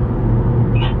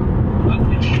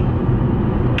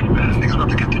 Niggas about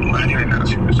to get to the line right now.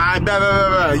 Alright, bet.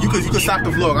 You could stop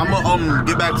the vlog. I'm gonna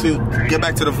get back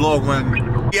to the vlog when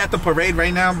we at the parade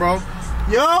right now, bro.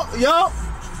 Yo,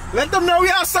 let them know we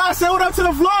outside. Say what up to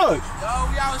the vlog. Yo,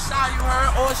 we outside. You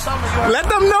heard all summer. You heard. Let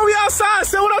them know we outside.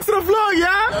 Say what up to the vlog,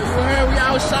 yeah. Yo, you heard we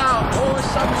outside all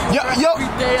summer. Yo.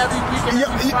 Every day, every weekend,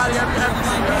 every Friday, every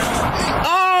weekend.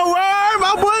 Oh, word,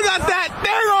 my boy got that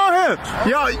thing on him.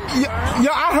 Yo,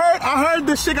 I heard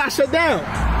this shit got shut down.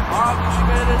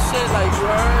 This shit, like, you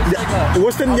heard? Like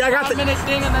what's the? Y'all got the minute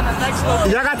thing and then the next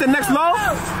location. Y'all got the next low?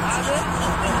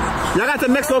 Y'all got the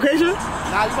next location?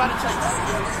 Nah, you gotta check that.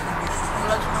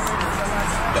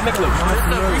 That nigga look good. This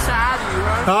the recent Addy, you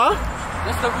heard? Huh?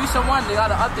 This the recent one. They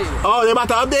gotta update it. Oh, they about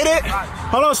to update it?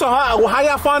 Hold on. So how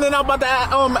y'all finding out about the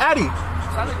Addy?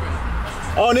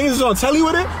 Telegram. Oh, niggas is on telly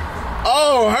with it?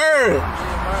 Oh, heard.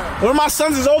 Yeah, One of my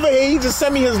sons is over here. He just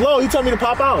sent me his low. He told me to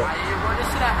pop out. Yeah, bro, this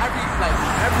shit every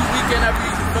weekend,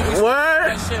 every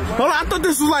Word? shit, word. Hold on, I thought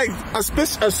this was like a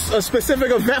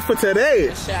specific event for today.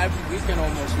 This shit every weekend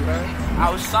almost, you heard?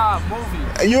 Outside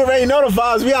movie. You already know the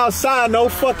vibes. We outside, no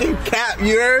fucking cap,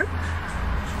 you heard?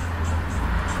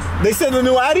 They said the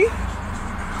new Addy?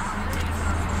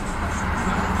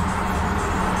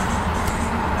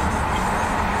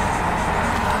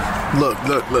 Look.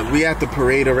 We at the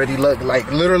parade already. Look,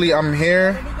 like literally I'm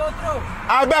here. Let me go through.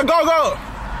 I bet go.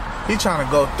 He trying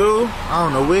to go through. I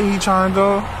don't know where he trying to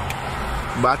go.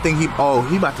 But I think he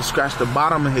about to scratch the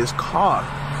bottom of his car.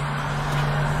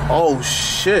 Oh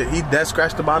shit, he dead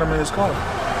scratched the bottom of his car.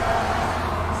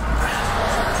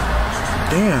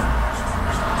 Damn.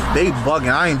 They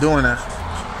bugging, I ain't doing that.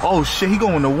 Oh shit, he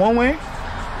going the one way?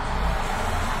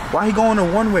 Why he going the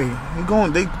one way? He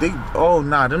going, oh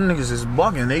nah, them niggas is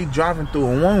bugging. They driving through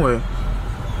a one way.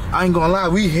 I ain't gonna lie,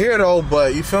 we here though,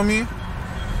 but you feel me?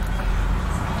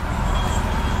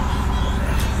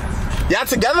 Y'all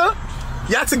together?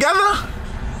 Y'all together?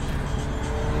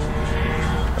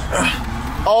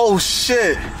 Oh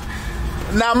shit.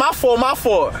 Nah, my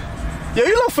fault. Yo,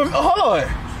 you look familiar. Hold on.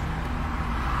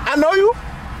 I know you.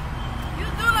 You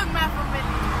do look mad familiar.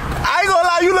 I ain't gonna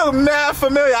lie, you look mad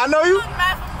familiar. I know you.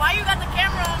 Why you got the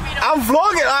camera on me though? I'm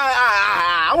vlogging.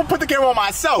 I'm gonna put the camera on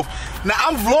myself. Now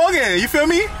I'm vlogging, you feel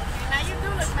me? Now you do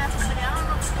look mad familiar. I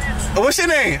don't know What's your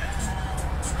name?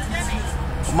 what's your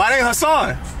name. My name Hassan.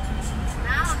 Now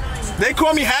I don't know you. They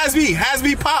call me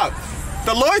Hasbypop.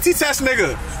 The loyalty test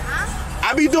nigga. Huh?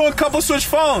 I be doing couple switch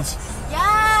phones.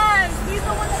 Yes, he's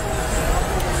the one that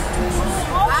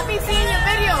I be seeing your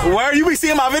videos. Where you be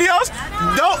seeing my videos?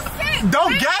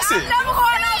 Don't gas it. I'm never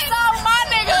going outside with my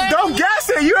nigga. Don't gas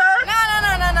it, you heard? No.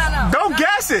 Don't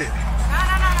gas it. No.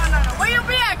 Where you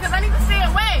be at? Cause I need to stay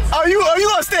away. Oh, you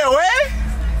gonna stay away?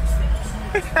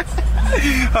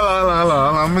 Hold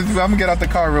on. I'm gonna get out the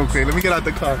car real quick. Let me get out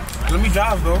the car. Let me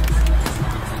drive though.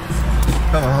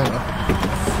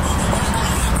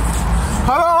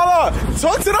 Hold on.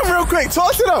 Talk to them real quick.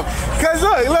 Talk to them. Cause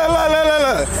look.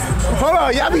 Hold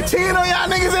on. Y'all be cheating on y'all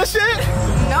niggas and shit?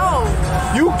 No.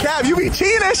 You cap, you be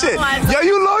cheating and shit. Yo,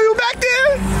 you loyal back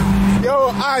there? Yo,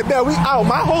 alright, man, we out.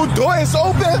 My whole door is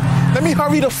open. Let me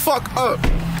hurry the fuck up.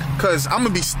 Cause I'm gonna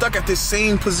be stuck at this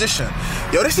same position.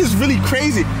 Yo, this is really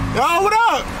crazy. Yo, what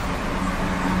up?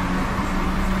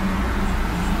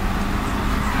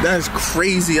 That's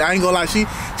crazy. I ain't gonna lie. She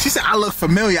said I look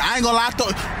familiar. I ain't gonna lie. I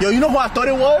thought, yo, you know who I thought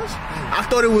it was? I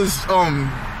thought it was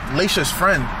Laisha's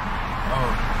friend.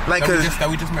 Oh, like that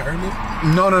we just met earlier?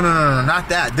 No, not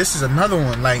that. This is another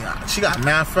one. Like she got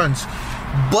mad friends,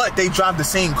 but they drive the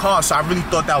same car, so I really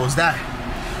thought that was that.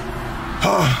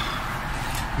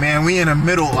 Man, we in the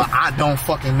middle. I don't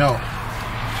fucking know.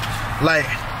 Like,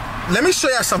 let me show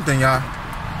y'all something, y'all.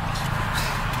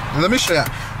 Let me show y'all.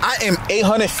 I am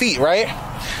 800 feet, right?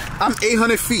 I'm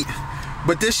 800 feet.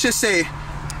 But this shit say,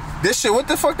 what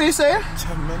the fuck they say?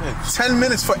 10 minutes. 10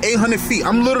 minutes for 800 feet.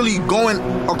 I'm literally going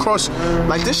across,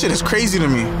 like this shit is crazy to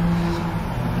me.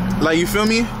 Like, you feel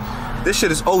me? This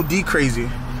shit is OD crazy.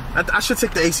 I should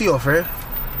take the AC off, right?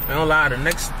 I don't lie, the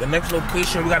next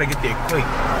location, we gotta get there quick.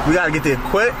 We gotta get there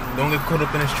quick? Don't get caught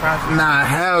up in this traffic. Nah,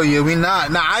 hell yeah, we not.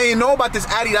 Nah, I ain't know about this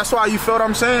Addy, that's why, you feel what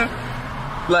I'm saying?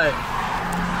 Like,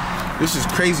 this is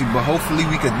crazy, but hopefully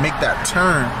we could make that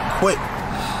turn quick.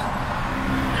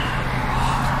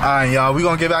 Alright, y'all, we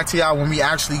gonna get back to y'all when we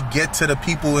actually get to the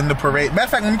people in the parade. Matter of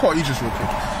fact, let me call Idris real quick.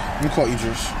 Let me call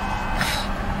Idris.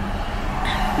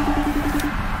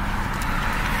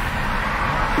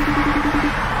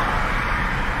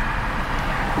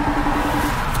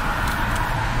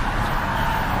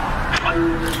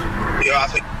 Yo, I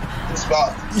think the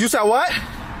spot. You said what?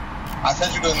 I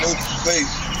sent you the new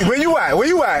place. Where you at? Where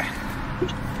you at?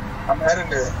 I'm heading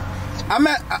there. I'm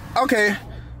at, okay.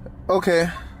 Okay.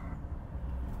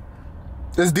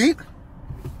 It's deep?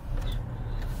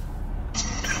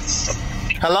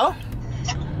 Hello?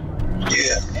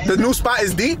 Yeah. The new spot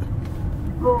is deep?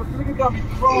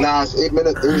 Nah, it's 8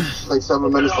 minutes. It's like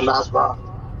 7 minutes from that spot.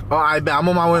 Oh, I bet. I'm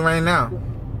on my way right now.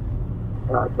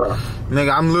 Alright, bro.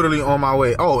 Nigga, I'm literally on my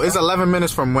way. Oh, it's 11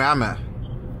 minutes from where I'm at.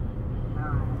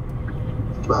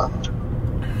 Bro.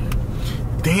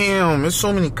 Damn, there's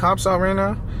so many cops out right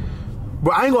now.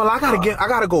 But I ain't gonna lie, I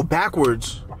gotta go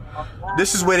backwards.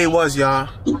 This is where they was, y'all.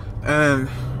 And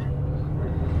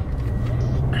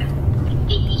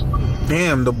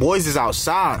damn, the boys is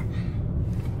outside.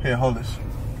 Here, hold this.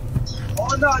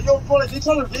 Oh no, yo, bro, they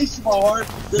trying to race you, my heart.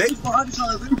 They trying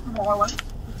to race you, my heart.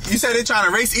 You said they trying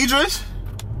to race Idris?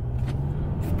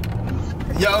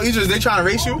 Yo, Idris, they trying to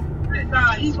race you?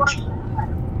 Nah, he's right.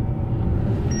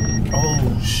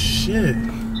 Oh shit!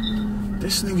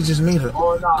 This nigga just made a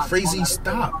crazy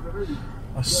stop,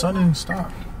 a sudden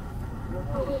stop.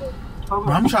 Bro,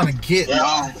 I'm trying to get.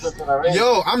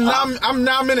 Yo, I'm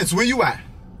 9 minutes. Where you at?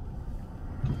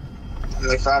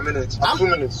 Like 5 minutes. 2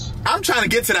 minutes. I'm trying to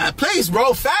get to that place,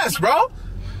 bro. Fast, bro.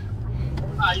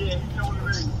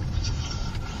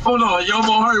 Hold on, yo, my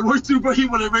heart. Where's you, bro? He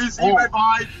wanna race. He right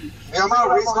behind you. Yeah, I'm not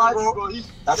racing, bro.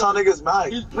 That's how niggas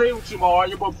mad. He's playing with you, my heart.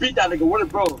 You gonna beat that nigga. What it,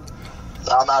 bro?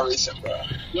 I'm not racing, bro.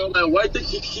 Yo, man, why think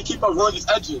he keep avoiding his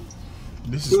edges?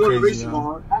 This is crazy,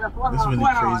 yo. This is really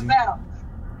crazy.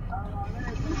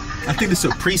 I think this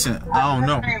is a precinct. I don't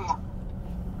know.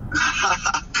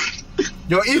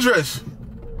 Yo, Idris.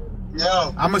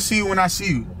 Yo. I'ma see you when I see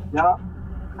you. Yeah.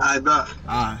 I bet.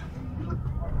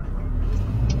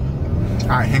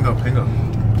 Alright, hang up.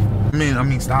 I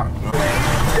mean, stop.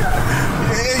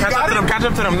 Catch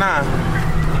up to them now.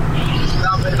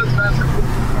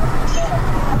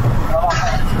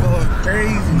 Going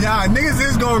crazy. Yeah, niggas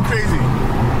is going crazy.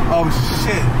 Oh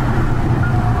shit.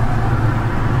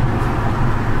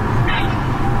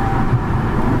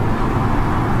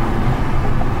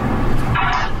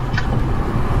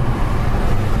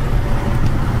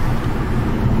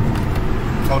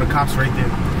 Oh, the cops right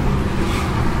there.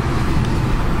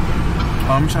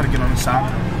 Oh, I'm trying to get on the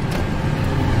side.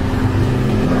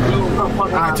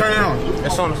 Alright, turn it on.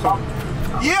 It's on.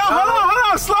 Yeah, hold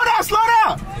on. Slow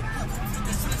down.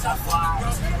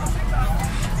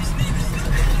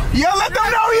 Yo, let them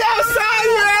know we outside,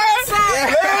 you heard?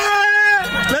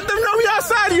 Yeah. Let them know we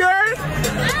outside, you heard?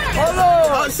 Hold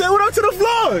on. Say what up to the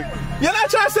vlog. You're not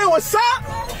trying to say what's up?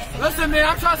 Listen, man,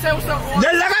 I'm trying to say what's up.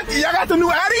 Y'all got the new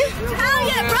Addy? Hell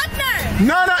yeah, Bruckner.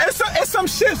 No, it's some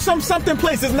shit, something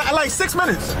place. It's not like 6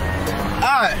 minutes.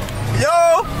 Alright.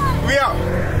 Yo, we out.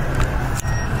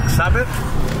 Stop it?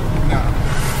 No.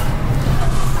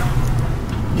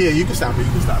 Yeah, you can stop it.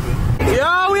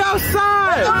 Yo, we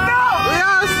outside. We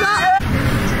outside.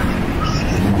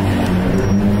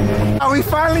 Oh, we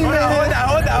finally made it.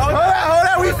 Hold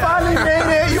on. We finally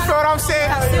made it. You feel what I'm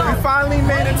saying? We finally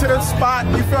made it to the spot.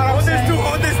 You feel what I'm saying?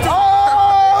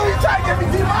 Oh, you trying to get me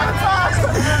demonetized.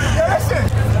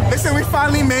 Yeah, listen, we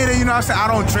finally made it. You know what I'm saying? I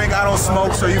don't drink, I don't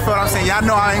smoke. So you feel what I'm saying? Y'all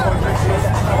know I ain't gonna drink.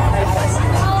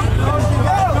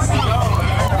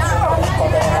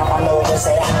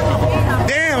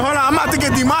 Damn, hold on. I'm about to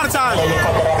get demonetized.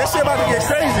 This shit about to get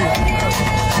crazy.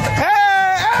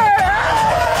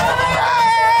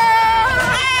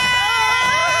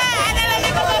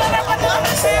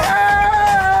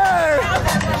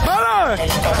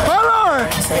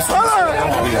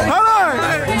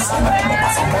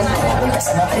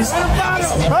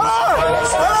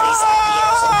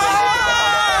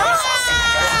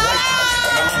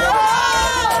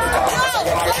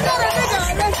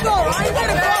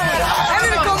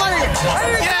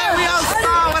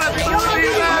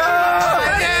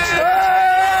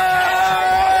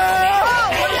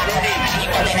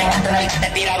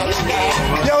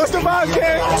 Yo, what's the vibe, kid?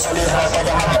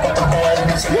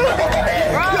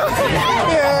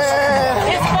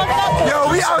 Yeah. Yo,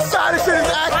 we outside. This shit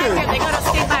is active.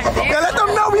 Yo, let them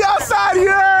know we outside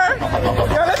here.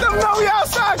 Yo, let them know we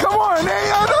outside. Come on,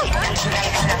 man.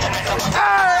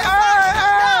 Hey.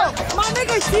 My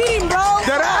nigga's cheating, bro.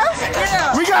 That ass?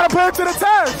 Yeah. We gotta put it to the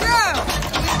test. Yeah.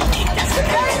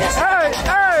 Hey.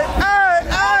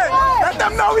 Let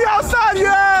them know we outside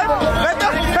here. Let them.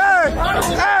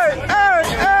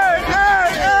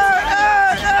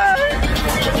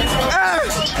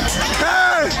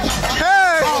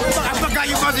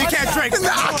 You can't drink. Nah,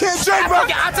 I can't drink, bro.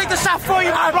 I'll take the shot for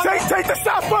you. Take the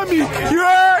shot for me. You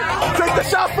heard? Take the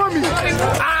shot for me.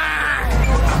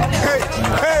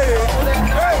 Hey.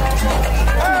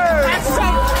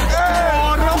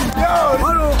 Yo.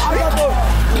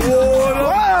 Whoa.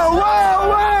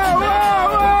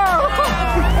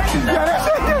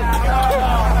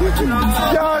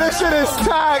 Yo, this shit is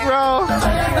tight, bro.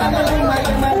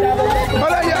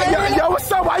 Yo,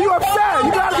 what's up? Why you upset?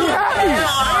 You gotta be happy.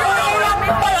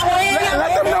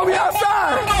 Let them know we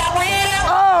outside.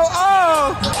 Oh.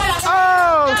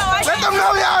 Let them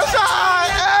know we outside.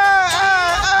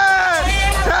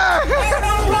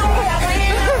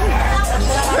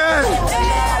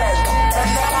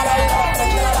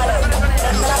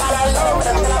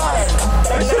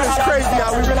 This shit is crazy,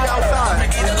 y'all. We really outside.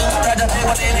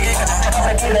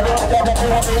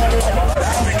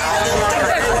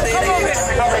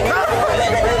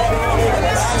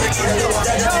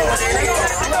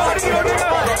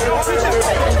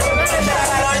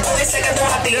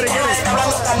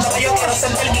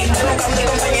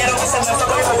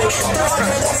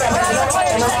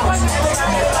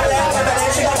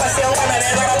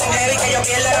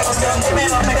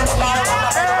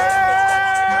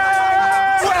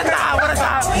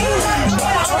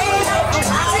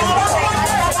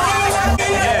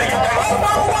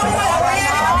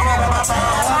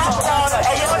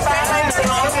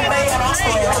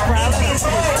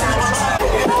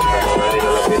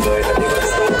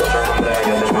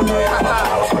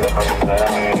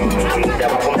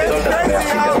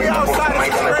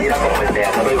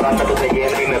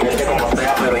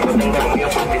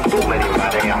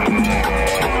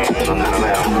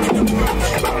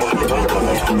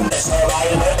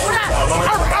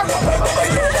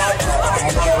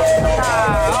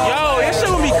 Yo, this shit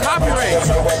gonna be copyright.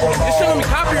 This shit gonna be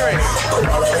copyright.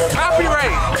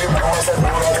 Copyright.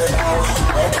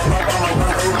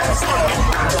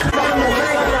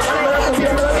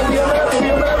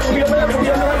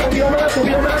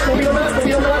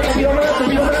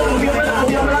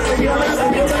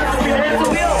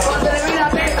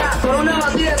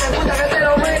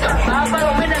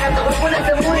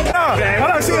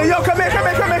 Hold on, see, yo, come here.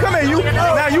 You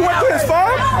now you went through his phone?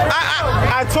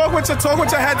 I talk with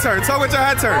your head turn. Talk with your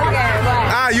head turn.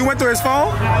 Okay, You went through his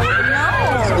phone?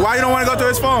 no. Why you don't want to go through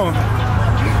his phone?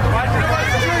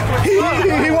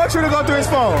 He wants you to go through his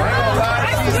phone. No.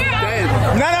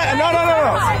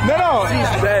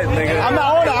 He's dead, nigga. I'm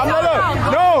not on that.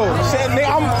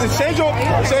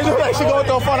 Change like she go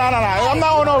through a phone. No. I'm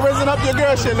not on no raising up your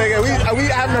girl shit, nigga. We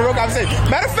having a real conversation.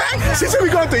 Matter of fact, she said we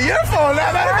going through your phone.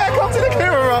 Matter of fact, come to the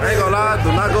camera, bro. I ain't gonna lie,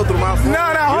 do not go through my phone. No,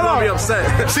 hold on. She gonna be upset.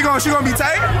 She gonna be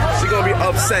tight? She gonna be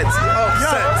upset. Yo,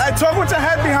 talk with your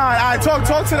head behind. All right, talk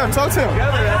to them.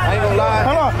 I ain't gonna lie.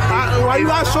 Hold on. Why you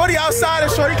got Shorty outside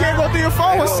and Shorty can't go through your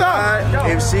phone? What's up?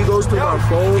 If she goes through my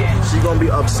phone, she gonna be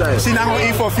upset. She not gonna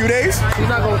eat for a few days? She's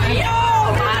not gonna eat.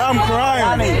 I'm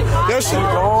crying. Yo, shit.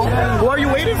 Who are you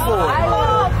waiting for?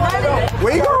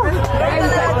 Where you going?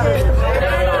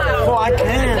 Oh, I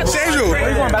can't. Shangel,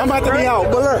 I'm about to be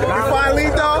out. But look, before I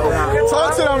leave though,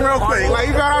 talk to them real quick. Like,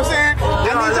 you know what I'm saying?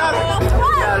 I need y'all.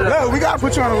 Look, we gotta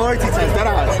put you on a loyalty test. That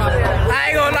eyes. I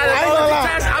ain't gonna lie. The loyalty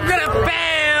test, I'm gonna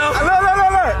fail. Look.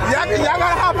 Y'all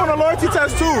gotta hop on a loyalty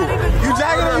test too. You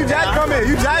jagging it? Come here.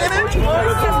 You jagging it? Yo,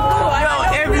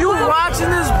 if you watching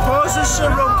this bullshit shit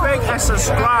real quick and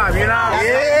subscribe, you know?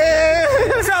 Yeah.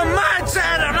 To my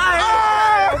channel,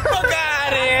 right? Fuck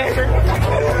out of here.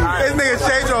 This nigga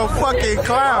Shangel a fucking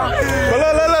clown. But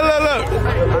look.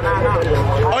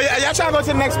 Oh, yeah, y'all trying to go to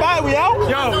the next spot? We out?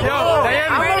 Yo, I'm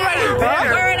already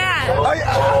there. Where it at? Oh,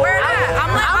 yeah. Where it at?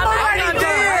 I'm already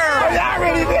there. Oh, y'all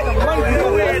already there.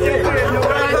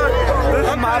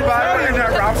 I'm my bad.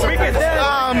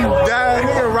 That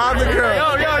nigga robbed the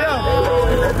girl.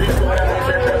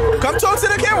 Come talk to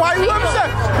the kid. Why you upset?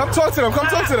 Come talk to them. Come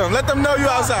talk to them. Let them know you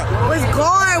outside. What's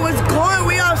going? What's going?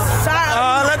 We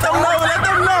outside. Let them know. Let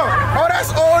them know. Oh,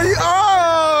 that's all you.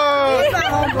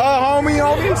 Homie.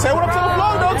 Say what up to the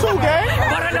vlog though, too, gang.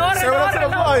 Say what up to the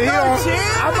vlog.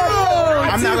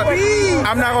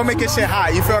 I'm not gonna make it shit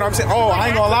hot. You feel what I'm saying? Oh, I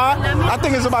ain't gonna lie. I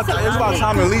think it's about time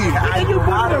to leave. I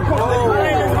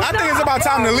think it's about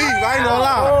time to leave. I ain't gonna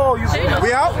lie.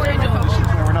 We out?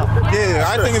 Yeah,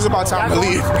 I think it's about time to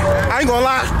leave. I ain't gonna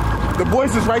lie. The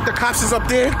boys is right. The cops is up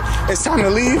there. It's time to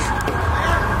leave.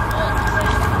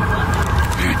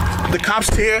 The cops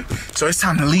here, so it's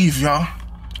time to leave, y'all.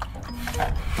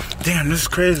 Damn, this is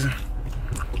crazy.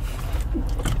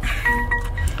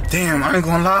 Damn, I ain't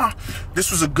gonna lie.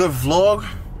 This was a good vlog.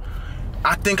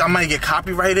 I think I might get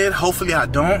copyrighted. Hopefully I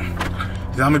don't.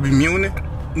 I'm gonna be muting it.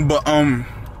 But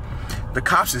the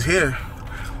cops is here.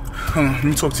 Hold on, let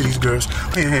me talk to these girls.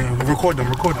 Hey, record them.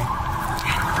 Yo,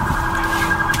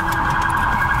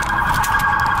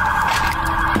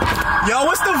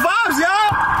 what's the vibes,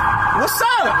 y'all? What's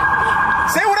up?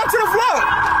 Say what up to the vlog.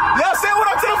 Yo, say what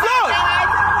up to the vlog.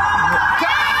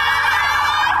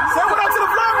 Say what up to the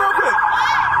vlog real quick.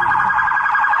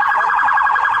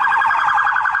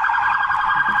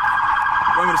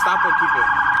 Want me to stop or keep it?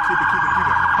 Keep it.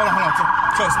 Hold on.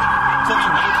 Talk to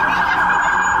me.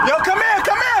 Yo, come here.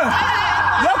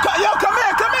 Yo, come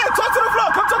here. Talk to the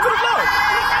vlog. Come talk to the vlog.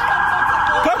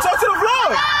 Come talk to the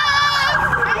vlog.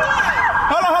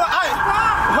 Hold on.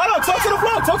 Talk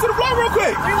to the vlog real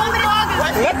quick.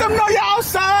 Let them know you're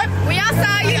outside. We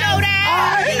outside, you know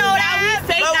that. You know that. We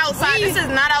fake outside. This is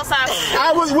not outside.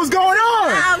 What's going on?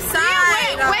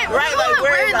 Outside. Wait,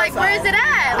 where is it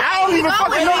at? I don't even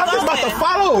fucking know. I'm just about to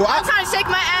follow. I'm trying to shake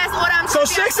my ass. So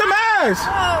shake some ass.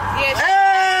 Oh, yeah.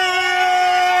 Hey!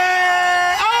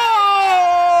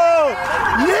 Oh!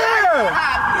 Yeah!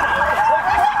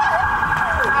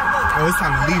 Oh, it's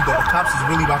time to leave though. The cops is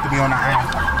really about to be on our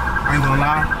ass. I ain't gonna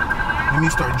lie. Let me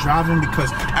start driving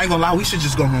because I ain't gonna lie, we should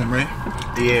just go home, right?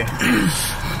 Yeah.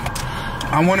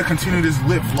 I want to continue this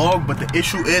lit vlog, but the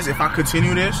issue is if I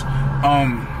continue this,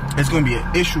 it's gonna be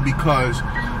an issue because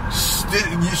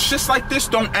shit like this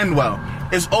don't end well.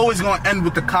 It's always gonna end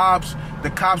with the cops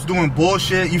doing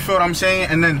bullshit, you feel what I'm saying?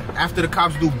 And then after the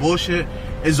cops do bullshit,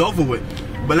 it's over with.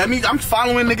 But I'm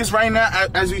following niggas right now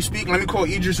as we speak. Let me call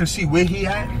Idris and see where he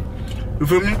at. You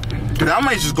feel me? Cause I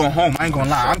might just go home. I ain't gonna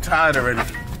lie. I'm tired already.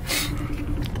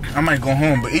 I might go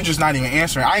home, but Idris not even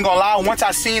answering. I ain't gonna lie. Once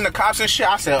I seen the cops and shit,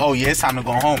 I said, oh yeah, it's time to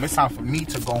go home. It's time for me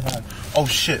to go home. Oh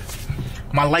shit.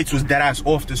 My lights was dead ass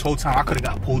off this whole time. I could've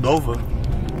got pulled over.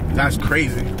 That's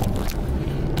crazy.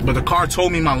 But the car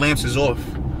told me my lamps is off.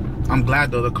 I'm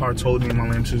glad though the car told me my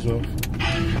lamps is off.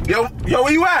 Yo,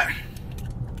 where you at?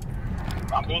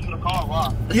 I'm going to the car,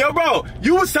 wow. Yo, bro,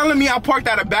 you was telling me I parked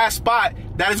at a bad spot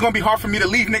that it's gonna be hard for me to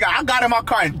leave, nigga. I got in my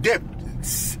car and dipped,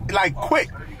 like, quick.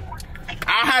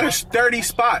 I had a sturdy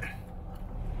spot.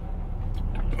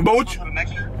 But what you,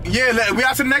 yeah, we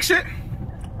out to the next shit?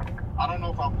 I don't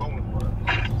know if I'm going for it.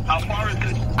 How far is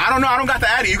this? I don't know, I don't got the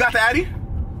Addy. You got the Addy?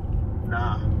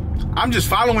 Nah. I'm just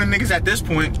following niggas at this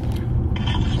point.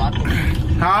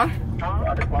 Huh?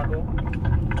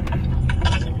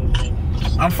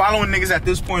 I'm following niggas at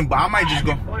this point, but I might just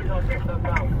go.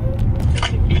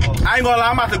 I ain't gonna lie,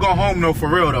 I'm about to go home though, for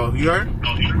real though. You heard?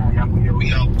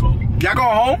 Y'all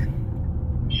going home?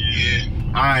 Yeah.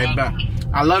 Alright, bet.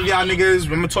 I love y'all niggas. I'm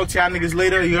gonna talk to y'all niggas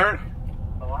later. You heard?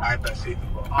 Alright, bet. Safety.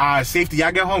 Alright, safety.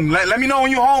 Y'all get home. Let me know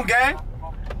when you home, gang.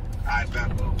 Alright,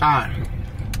 bet. Alright.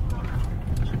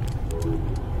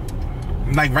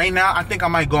 Like right now, I think I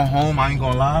might go home. I ain't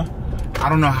gonna lie. I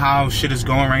don't know how shit is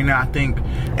going right now. I think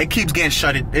it keeps getting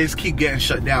shut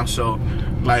down. So,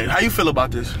 like, how you feel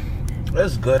about this?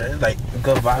 It's good. It's like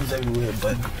good vibes everywhere,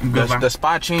 but the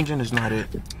spot changing is not it.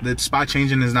 The spot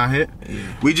changing is not it? Yeah.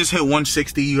 We just hit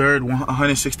 160, you heard,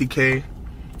 160K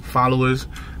followers.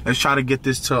 Let's try to get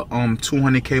this to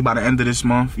 200K by the end of this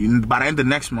month. By the end of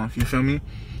next month, you feel me?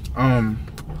 And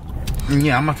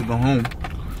yeah, I'm about to go home.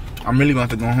 I'm really about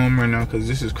to go home right now because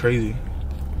this is crazy.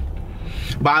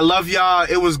 But I love y'all.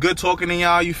 It was good talking to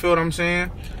y'all, you feel what I'm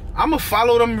saying? I'm gonna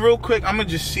follow them real quick. I'm gonna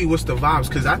just see what's the vibes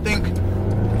because I think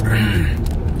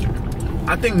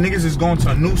niggas is going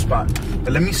to a new spot.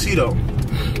 But let me see though.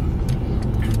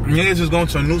 Niggas is going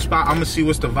to a new spot. I'm gonna see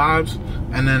what's the vibes,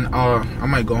 and then I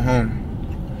might go home.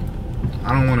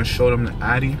 I don't want to show them the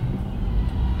Addy,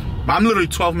 but I'm literally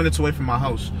 12 minutes away from my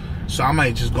house, so I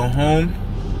might just go home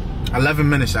 11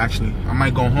 minutes actually. I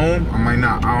might go home, I might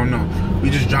not, I don't know. We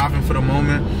just driving for the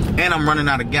moment, and I'm running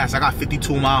out of gas. I got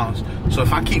 52 miles. So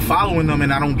if I keep following them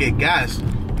and I don't get gas,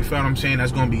 you feel what I'm saying?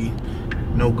 That's gonna be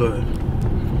no good.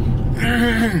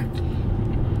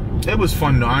 It was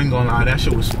fun though, I ain't gonna lie, that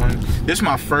shit was fun. This is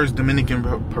my first Dominican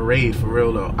parade for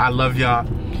real though. I love y'all.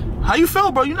 How you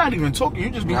feel, bro? You're not even talking, you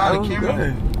just behind the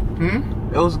camera.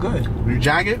 It was good. You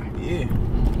jag it? Yeah.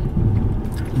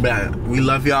 But we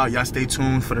love y'all. Y'all stay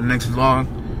tuned for the next vlog.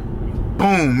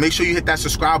 Boom. Make sure you hit that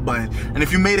subscribe button. And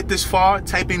if you made it this far,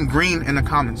 type in green in the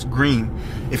comments. Green.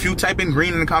 If you type in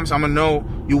green in the comments, I'm gonna know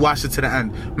you watched it to the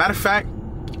end. Matter of fact,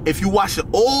 if you watch it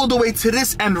all the way to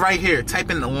this end right here, type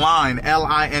in line,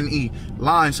 L-I-N-E,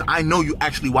 line, so I know you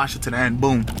actually watched it to the end.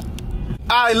 Boom.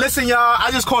 Alright, listen y'all, I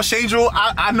just called Shadril.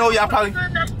 I know y'all probably...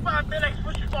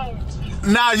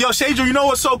 Nah, yo, Shadril, you know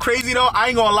what's so crazy though? I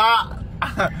ain't gonna lie.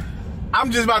 I'm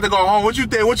just about to go home. What you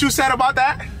think? What you said about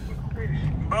that?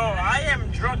 Bro, I am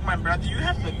drunk, my brother. You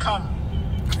have to come.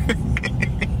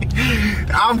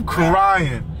 I'm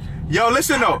crying. Yo,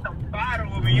 listen though.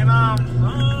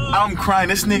 I'm crying.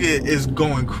 This nigga is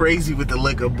going crazy with the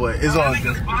liquor, but it's all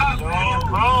good.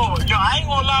 Bro, yo, I ain't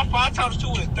gonna lie. 5 times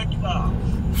 2 is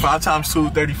 35. 5 times 2,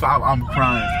 35. I'm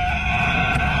crying.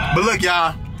 But look,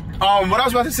 y'all. What I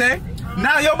was about to say?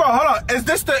 Nah, yo, bro, hold on. Is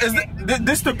this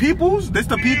the people's? This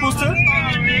the people's too?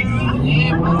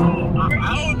 Yeah, bro.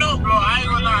 I don't know, bro. I ain't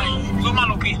gonna lie. Look my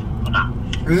location.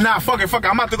 Nah, fuck it.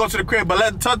 I'm about to go to the crib.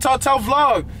 But tell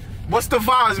vlog. What's the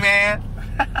vibes, man?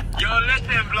 Yo,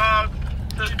 listen, vlog.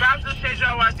 Subscribe to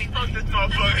Shadril YC. Fuck this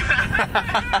motherfucker.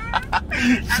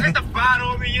 I got the bottle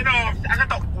on me, you know. I got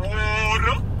the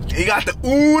water. You got the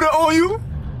water on you?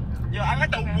 Yo, I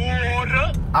got the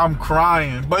water. I'm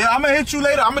crying. But yeah, I'm gonna hit you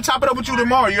later. I'm gonna chop it up with you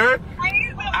tomorrow, you heard?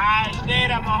 I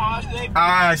stayed at my heart safety.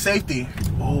 Alright, safety.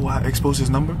 Oh, I exposed his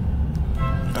number?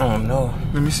 Oh no.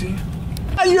 Let me see.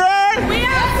 You heard? We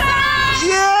outside!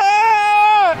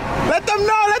 Yeah! Let them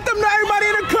know everybody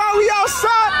in the car, we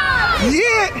outside!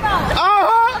 Yeah!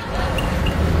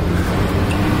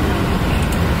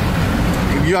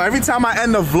 Yo, every time I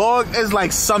end the vlog, it's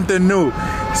like something new.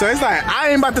 So it's like, I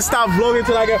ain't about to stop vlogging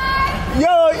till I get...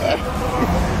 Yo!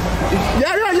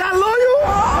 Y'all loyal?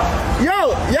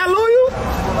 Yo, y'all loyal?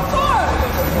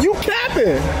 You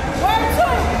capping?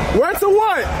 Word to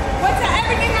what? Word to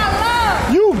everything I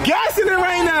love. You gassing it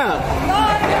right now.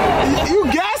 You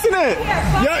gassing it.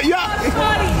 I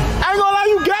ain't gonna lie,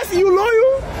 you gassing, you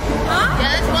loyal? Huh? Yeah,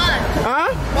 that's fun. Huh?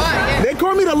 Why? Yeah. They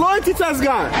call me the loyalty test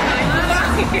guy.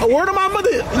 A word of my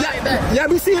mother. Y'all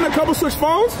be seeing a couple switch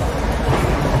phones?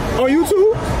 On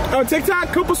YouTube? On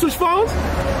TikTok, couple switch phones? I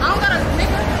don't got a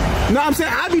nigga. No, I'm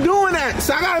saying I be doing that.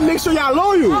 So I gotta make sure y'all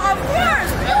loyal. Of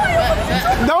course.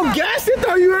 Don't gas it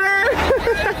though, you heard?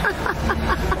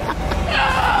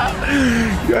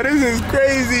 Yo, this is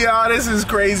crazy, y'all. This is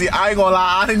crazy. I ain't gonna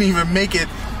lie, I didn't even make it.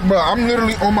 Bro, I'm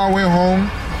literally on my way home.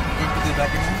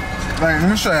 Like, let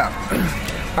me show y'all.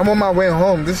 I'm on my way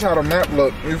home. This is how the map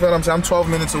look. You feel what I'm saying? I'm 12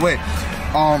 minutes away.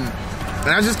 And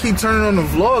I just keep turning on the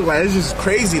vlog. Like, it's just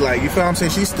crazy. Like, you feel what I'm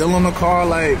saying? She's still in the car.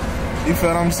 Like, you feel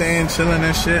what I'm saying? Chilling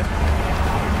and shit.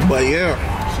 But yeah.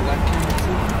 She got a camera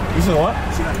too. You said what?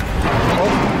 She got a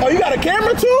Oh, you got a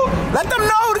camera too? Let them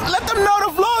know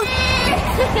the vlog.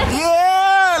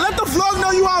 Yeah, let the vlog know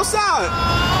you outside.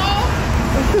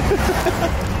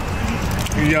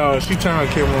 Yo, she turned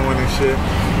her camera on and shit.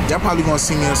 Y'all probably gonna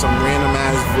see me in some random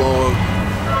ass vlog.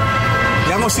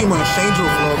 Y'all gonna see me on a Shadril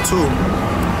vlog too.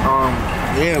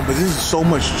 Yeah, but this is so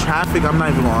much traffic. I'm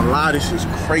not even gonna lie, this is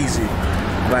crazy.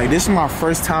 Like, this is my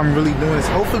first time really doing this.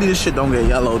 Hopefully this shit don't get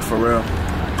yellowed for real.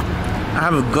 I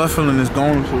have a gut feeling it's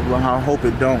going to, but I hope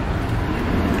it don't.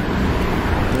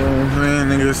 You know what I'm saying?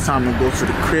 Nigga, it's time to go to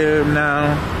the crib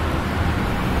now.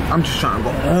 I'm just trying to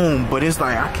go home, but it's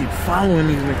like I keep following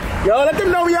these niggas. Yo, let them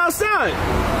know we outside.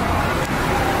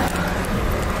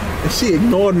 And she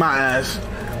ignored my ass.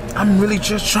 I'm really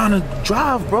just trying to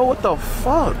drive, bro. What the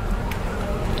fuck?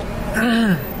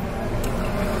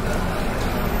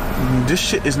 This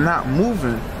shit is not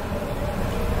moving.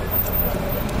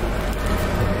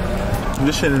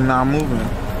 This shit is not moving.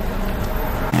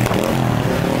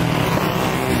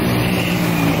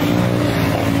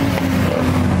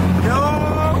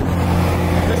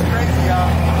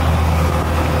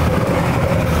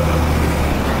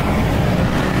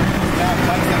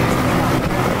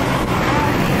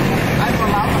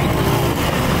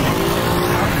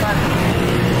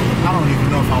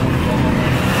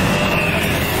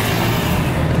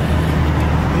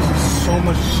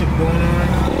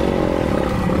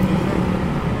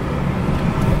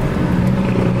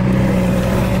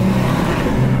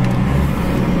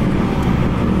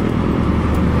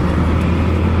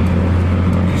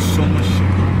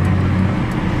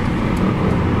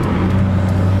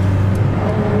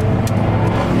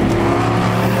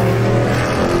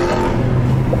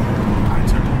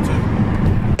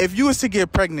 was to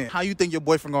get pregnant, how you think your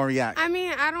boyfriend gonna react? I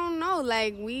mean, I don't know.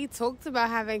 Like, we talked about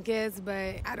having kids,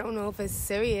 but I don't know if it's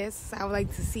serious. I would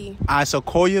like to see. All right, so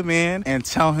call your man and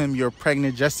tell him you're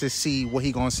pregnant just to see what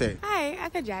he gonna say. All right, I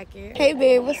could jack it. Hey,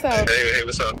 babe, what's up? Hey,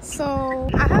 what's up? So,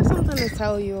 I have something to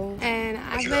tell you, and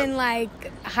I've been,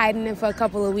 like, hiding it for a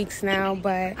couple of weeks now,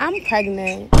 but I'm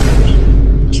pregnant.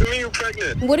 What you mean you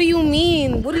pregnant? What do you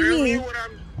mean? What do you mean? Nah.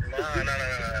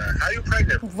 How you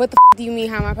pregnant? What the do you mean,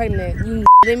 how am I pregnant? You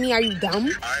at me? Are you dumb?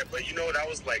 Alright, but you know that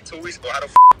was like 2 weeks ago. How the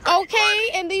Okay,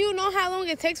 and do you know how long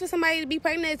it takes for somebody to be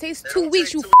pregnant? It takes 2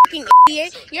 weeks, you fucking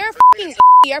idiot. You're a fucking idiot.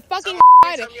 You're a fucking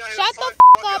retarded. Shut the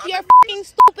up. You're fucking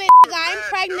stupid, nigga. I'm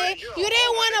pregnant. You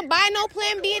didn't want to buy no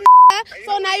Plan B, nigga,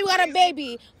 so now you got a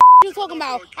baby. What you talking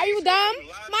about? Are you dumb?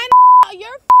 My nigga,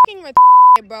 you're fucking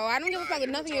retarded, bro. I don't give a fuck with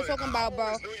nothing you're talking about,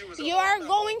 bro. You are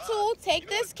going to take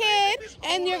this kid,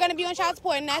 and you're going to be on child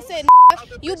support, and that's it,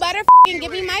 nigga. You better fucking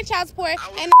give me my child support,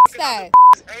 and that's that.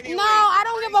 No, I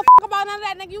don't give a fuck about none of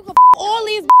that, nigga. You can fuck all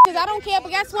these bitches. I don't care,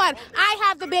 but guess what? I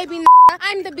have the baby, nigga.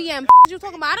 I'm the BM. What you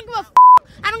talking about? I don't give a fuck.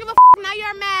 I don't give a fuck. Now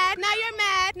you're mad. Now you're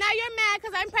mad. Now you're mad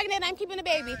because I'm pregnant and I'm keeping the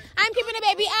baby. I'm keeping the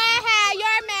baby. Aha,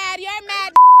 you're mad. You're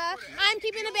mad. I'm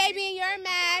keeping the baby and you're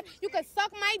mad. You could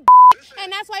suck my dick,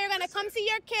 and that's why you're gonna come see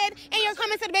your kid, and you're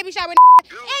coming to the baby shower,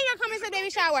 and you're coming to the baby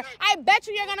shower. I bet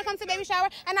you're gonna come to the baby shower,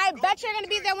 and I bet you're gonna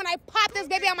be there when I pop this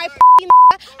baby on my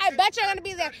I bet you're gonna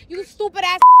be there. You stupid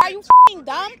ass. Are you fucking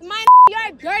dumb? You're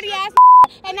a dirty ass,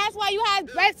 and that's why you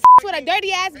had bread with a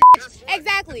dirty ass bitch.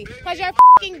 Exactly, cause you're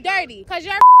fucking dirty. Cause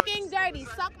you're fucking dirty.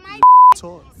 Suck my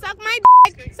suck my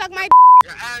dick. Suck my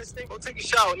Your ass stink. Go take a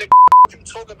shower, nigga. What you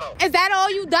talking about? Is that all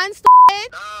you done,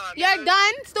 stupid? You're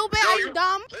done, stupid? Are you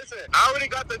dumb? Listen, I already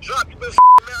got the drop. You been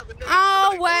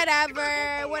oh, whatever.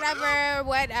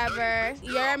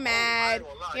 You're mad.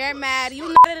 You're mad. You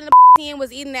nutted in the and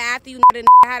was eating it after you nutted.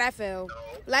 How'd I feel?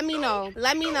 Let me know.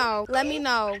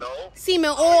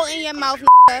 Semen all in your mouth,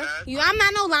 nigga. I'm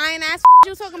not no lying ass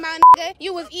you talking about, nigga.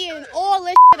 You was eating all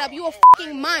this shit up. You a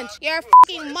fucking munch. You're a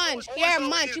fucking munch. You're a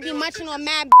munch. You be munching on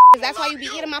mad bitches. That's why you be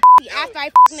eating my after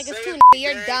I niggas too, nigga.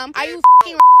 You're dumb. Are you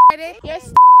fucking retarded? You're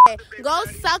stupid. Go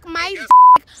suck my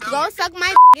Go suck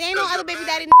my There ain't no other baby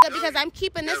daddy, nigga, because I'm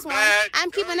keeping this one.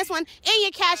 I'm keeping this one, and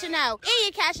you're cashing out.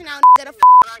 Nigga.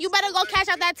 You better go cash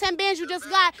out that 10 bands you just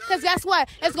got, because guess what?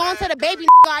 It's going to the baby,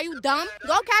 nigga. Are you dumb?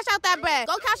 Go cash out that bread.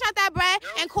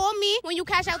 And call me when you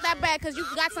cash out that bread, because you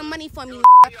got some money for me,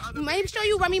 nigga. Make sure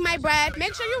you run me my bread.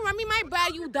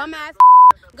 You dumbass.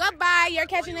 Goodbye. You're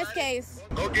catching this case.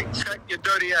 Go get checked, your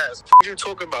dirty ass. What you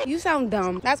talking about? You sound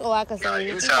dumb. That's all I can say. Nah,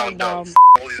 you sound dumb.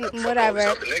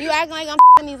 Whatever. You acting like I'm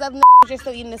these other you're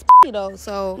still eating this though.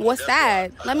 So what's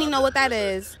that? Let me know what that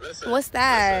is. What's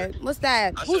that? Who's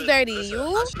dirty?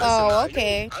 You? Oh,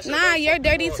 okay. Nah, you're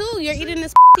dirty too. You're eating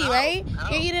this right?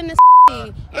 You're eating this.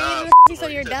 So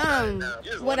you're dumb.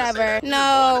 Whatever.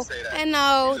 No.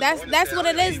 That's what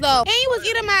it is though. And you was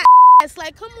eating my ass.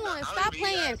 Like, come on, stop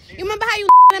playing. You remember how you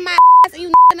in my ass and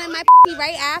you in my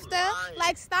right after?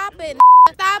 Like, stop it.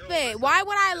 Why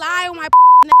would I lie on my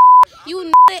you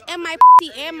in my and my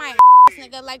ass,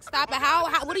 nigga? Like, stop it. How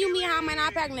what do you mean, how am I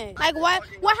not pregnant? Like, what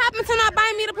happened to not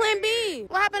buying me the Plan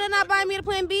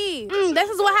B? This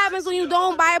is what happens when you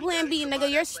don't buy a Plan B, nigga.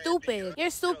 You're stupid.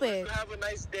 Have a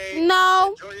nice day.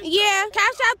 No. Yeah,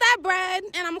 cash out that bread,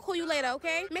 and I'm gonna call you later,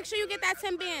 okay? Make sure you get that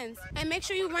 10 bands, and make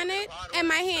sure you run it in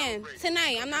my hand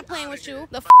tonight. I'm not playing with you.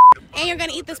 And you're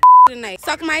gonna eat this tonight.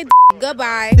 Suck my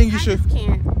goodbye. I think you should.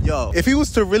 Can't. Yo, if he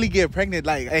was to really get pregnant,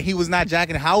 like, and he was not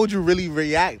jacking, how would you really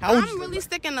react? I'm really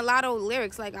sticking a lot of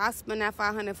lyrics. Like, I'll spend that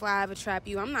 500 before I ever trap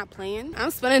you. I'm not playing.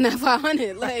 I'm spending that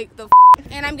 500. Like, the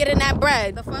and I'm getting that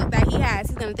bread. The fuck that he has.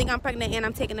 He's gonna think I'm pregnant and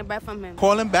I'm taking the bread from him.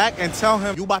 Call him back and tell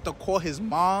him you about to call his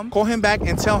mom. Call him back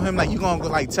and tell him, like, you gonna go,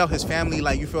 like, tell his family,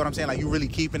 like, you feel what I'm saying? Like, you really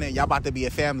keeping it. Y'all about to be a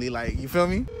family. Like, you feel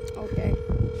me? Okay.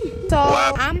 So,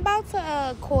 I'm about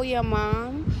to call your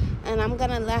mom. And I'm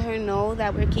gonna let her know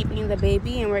that we're keeping the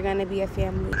baby and we're gonna be a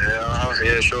family.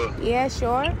 Yeah, sure. Yeah,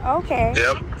 sure. Okay.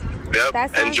 Yep.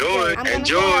 That sounds good. I'm gonna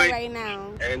call her right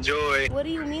now. Enjoy. What do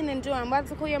you mean enjoy? I'm about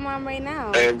to call your mom right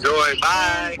now. Enjoy.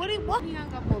 Bye. What? He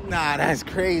hung up on me. Nah, that's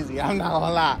crazy. I'm not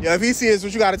gonna lie. Yo, if he sees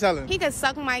what you gotta tell him. He could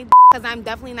suck my because I'm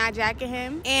definitely not jacking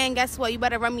him. And guess what? You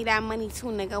better run me that money too,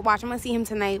 nigga. Watch, I'm gonna see him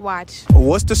tonight. Watch.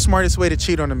 What's the smartest way to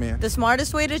cheat on a man? The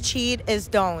smartest way to cheat is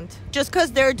don't. Just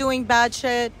because they're doing bad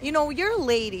shit, you know, you're a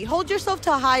lady. Hold yourself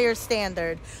to a higher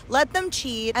standard. Let them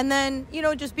cheat and then, you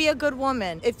know, just be a good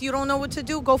woman. If you don't know what to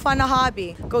do, go find a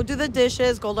hobby. Go do the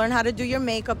dishes. Go learn how to do your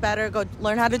makeup better. Go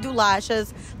learn how to do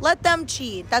lashes. Let them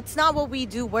cheat. That's not what we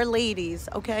do. We're ladies,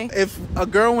 okay? If a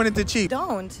girl wanted to cheat,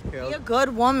 don't. Be a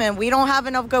good woman. We don't have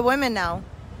enough good women now.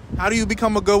 How do you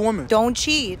become a good woman? Don't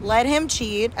cheat. Let him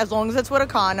cheat as long as it's with a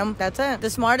condom. That's it. The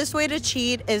smartest way to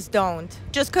cheat is don't.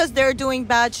 Just because they're doing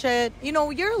bad shit, you know,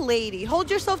 you're a lady.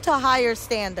 Hold yourself to a higher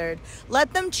standard.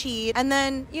 Let them cheat and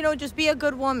then, you know, just be a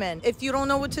good woman. If you don't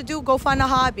know what to do, go find a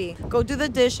hobby. Go do the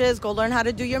dishes. Go learn how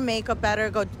to do your makeup better.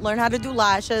 Go learn how to do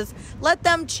lashes. Let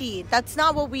them cheat. That's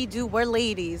not what we do. We're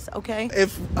ladies, okay?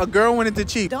 If a girl wanted to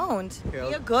cheat, don't. Be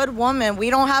a good woman. We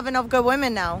don't have enough good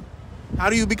women now. How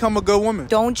do you become a good woman?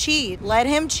 Don't cheat. Let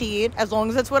him cheat as long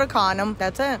as it's with a condom.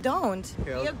 That's it. Don't.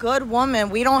 Be a good woman.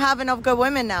 We don't have enough good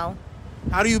women now.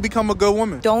 How do you become a good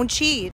woman? Don't cheat.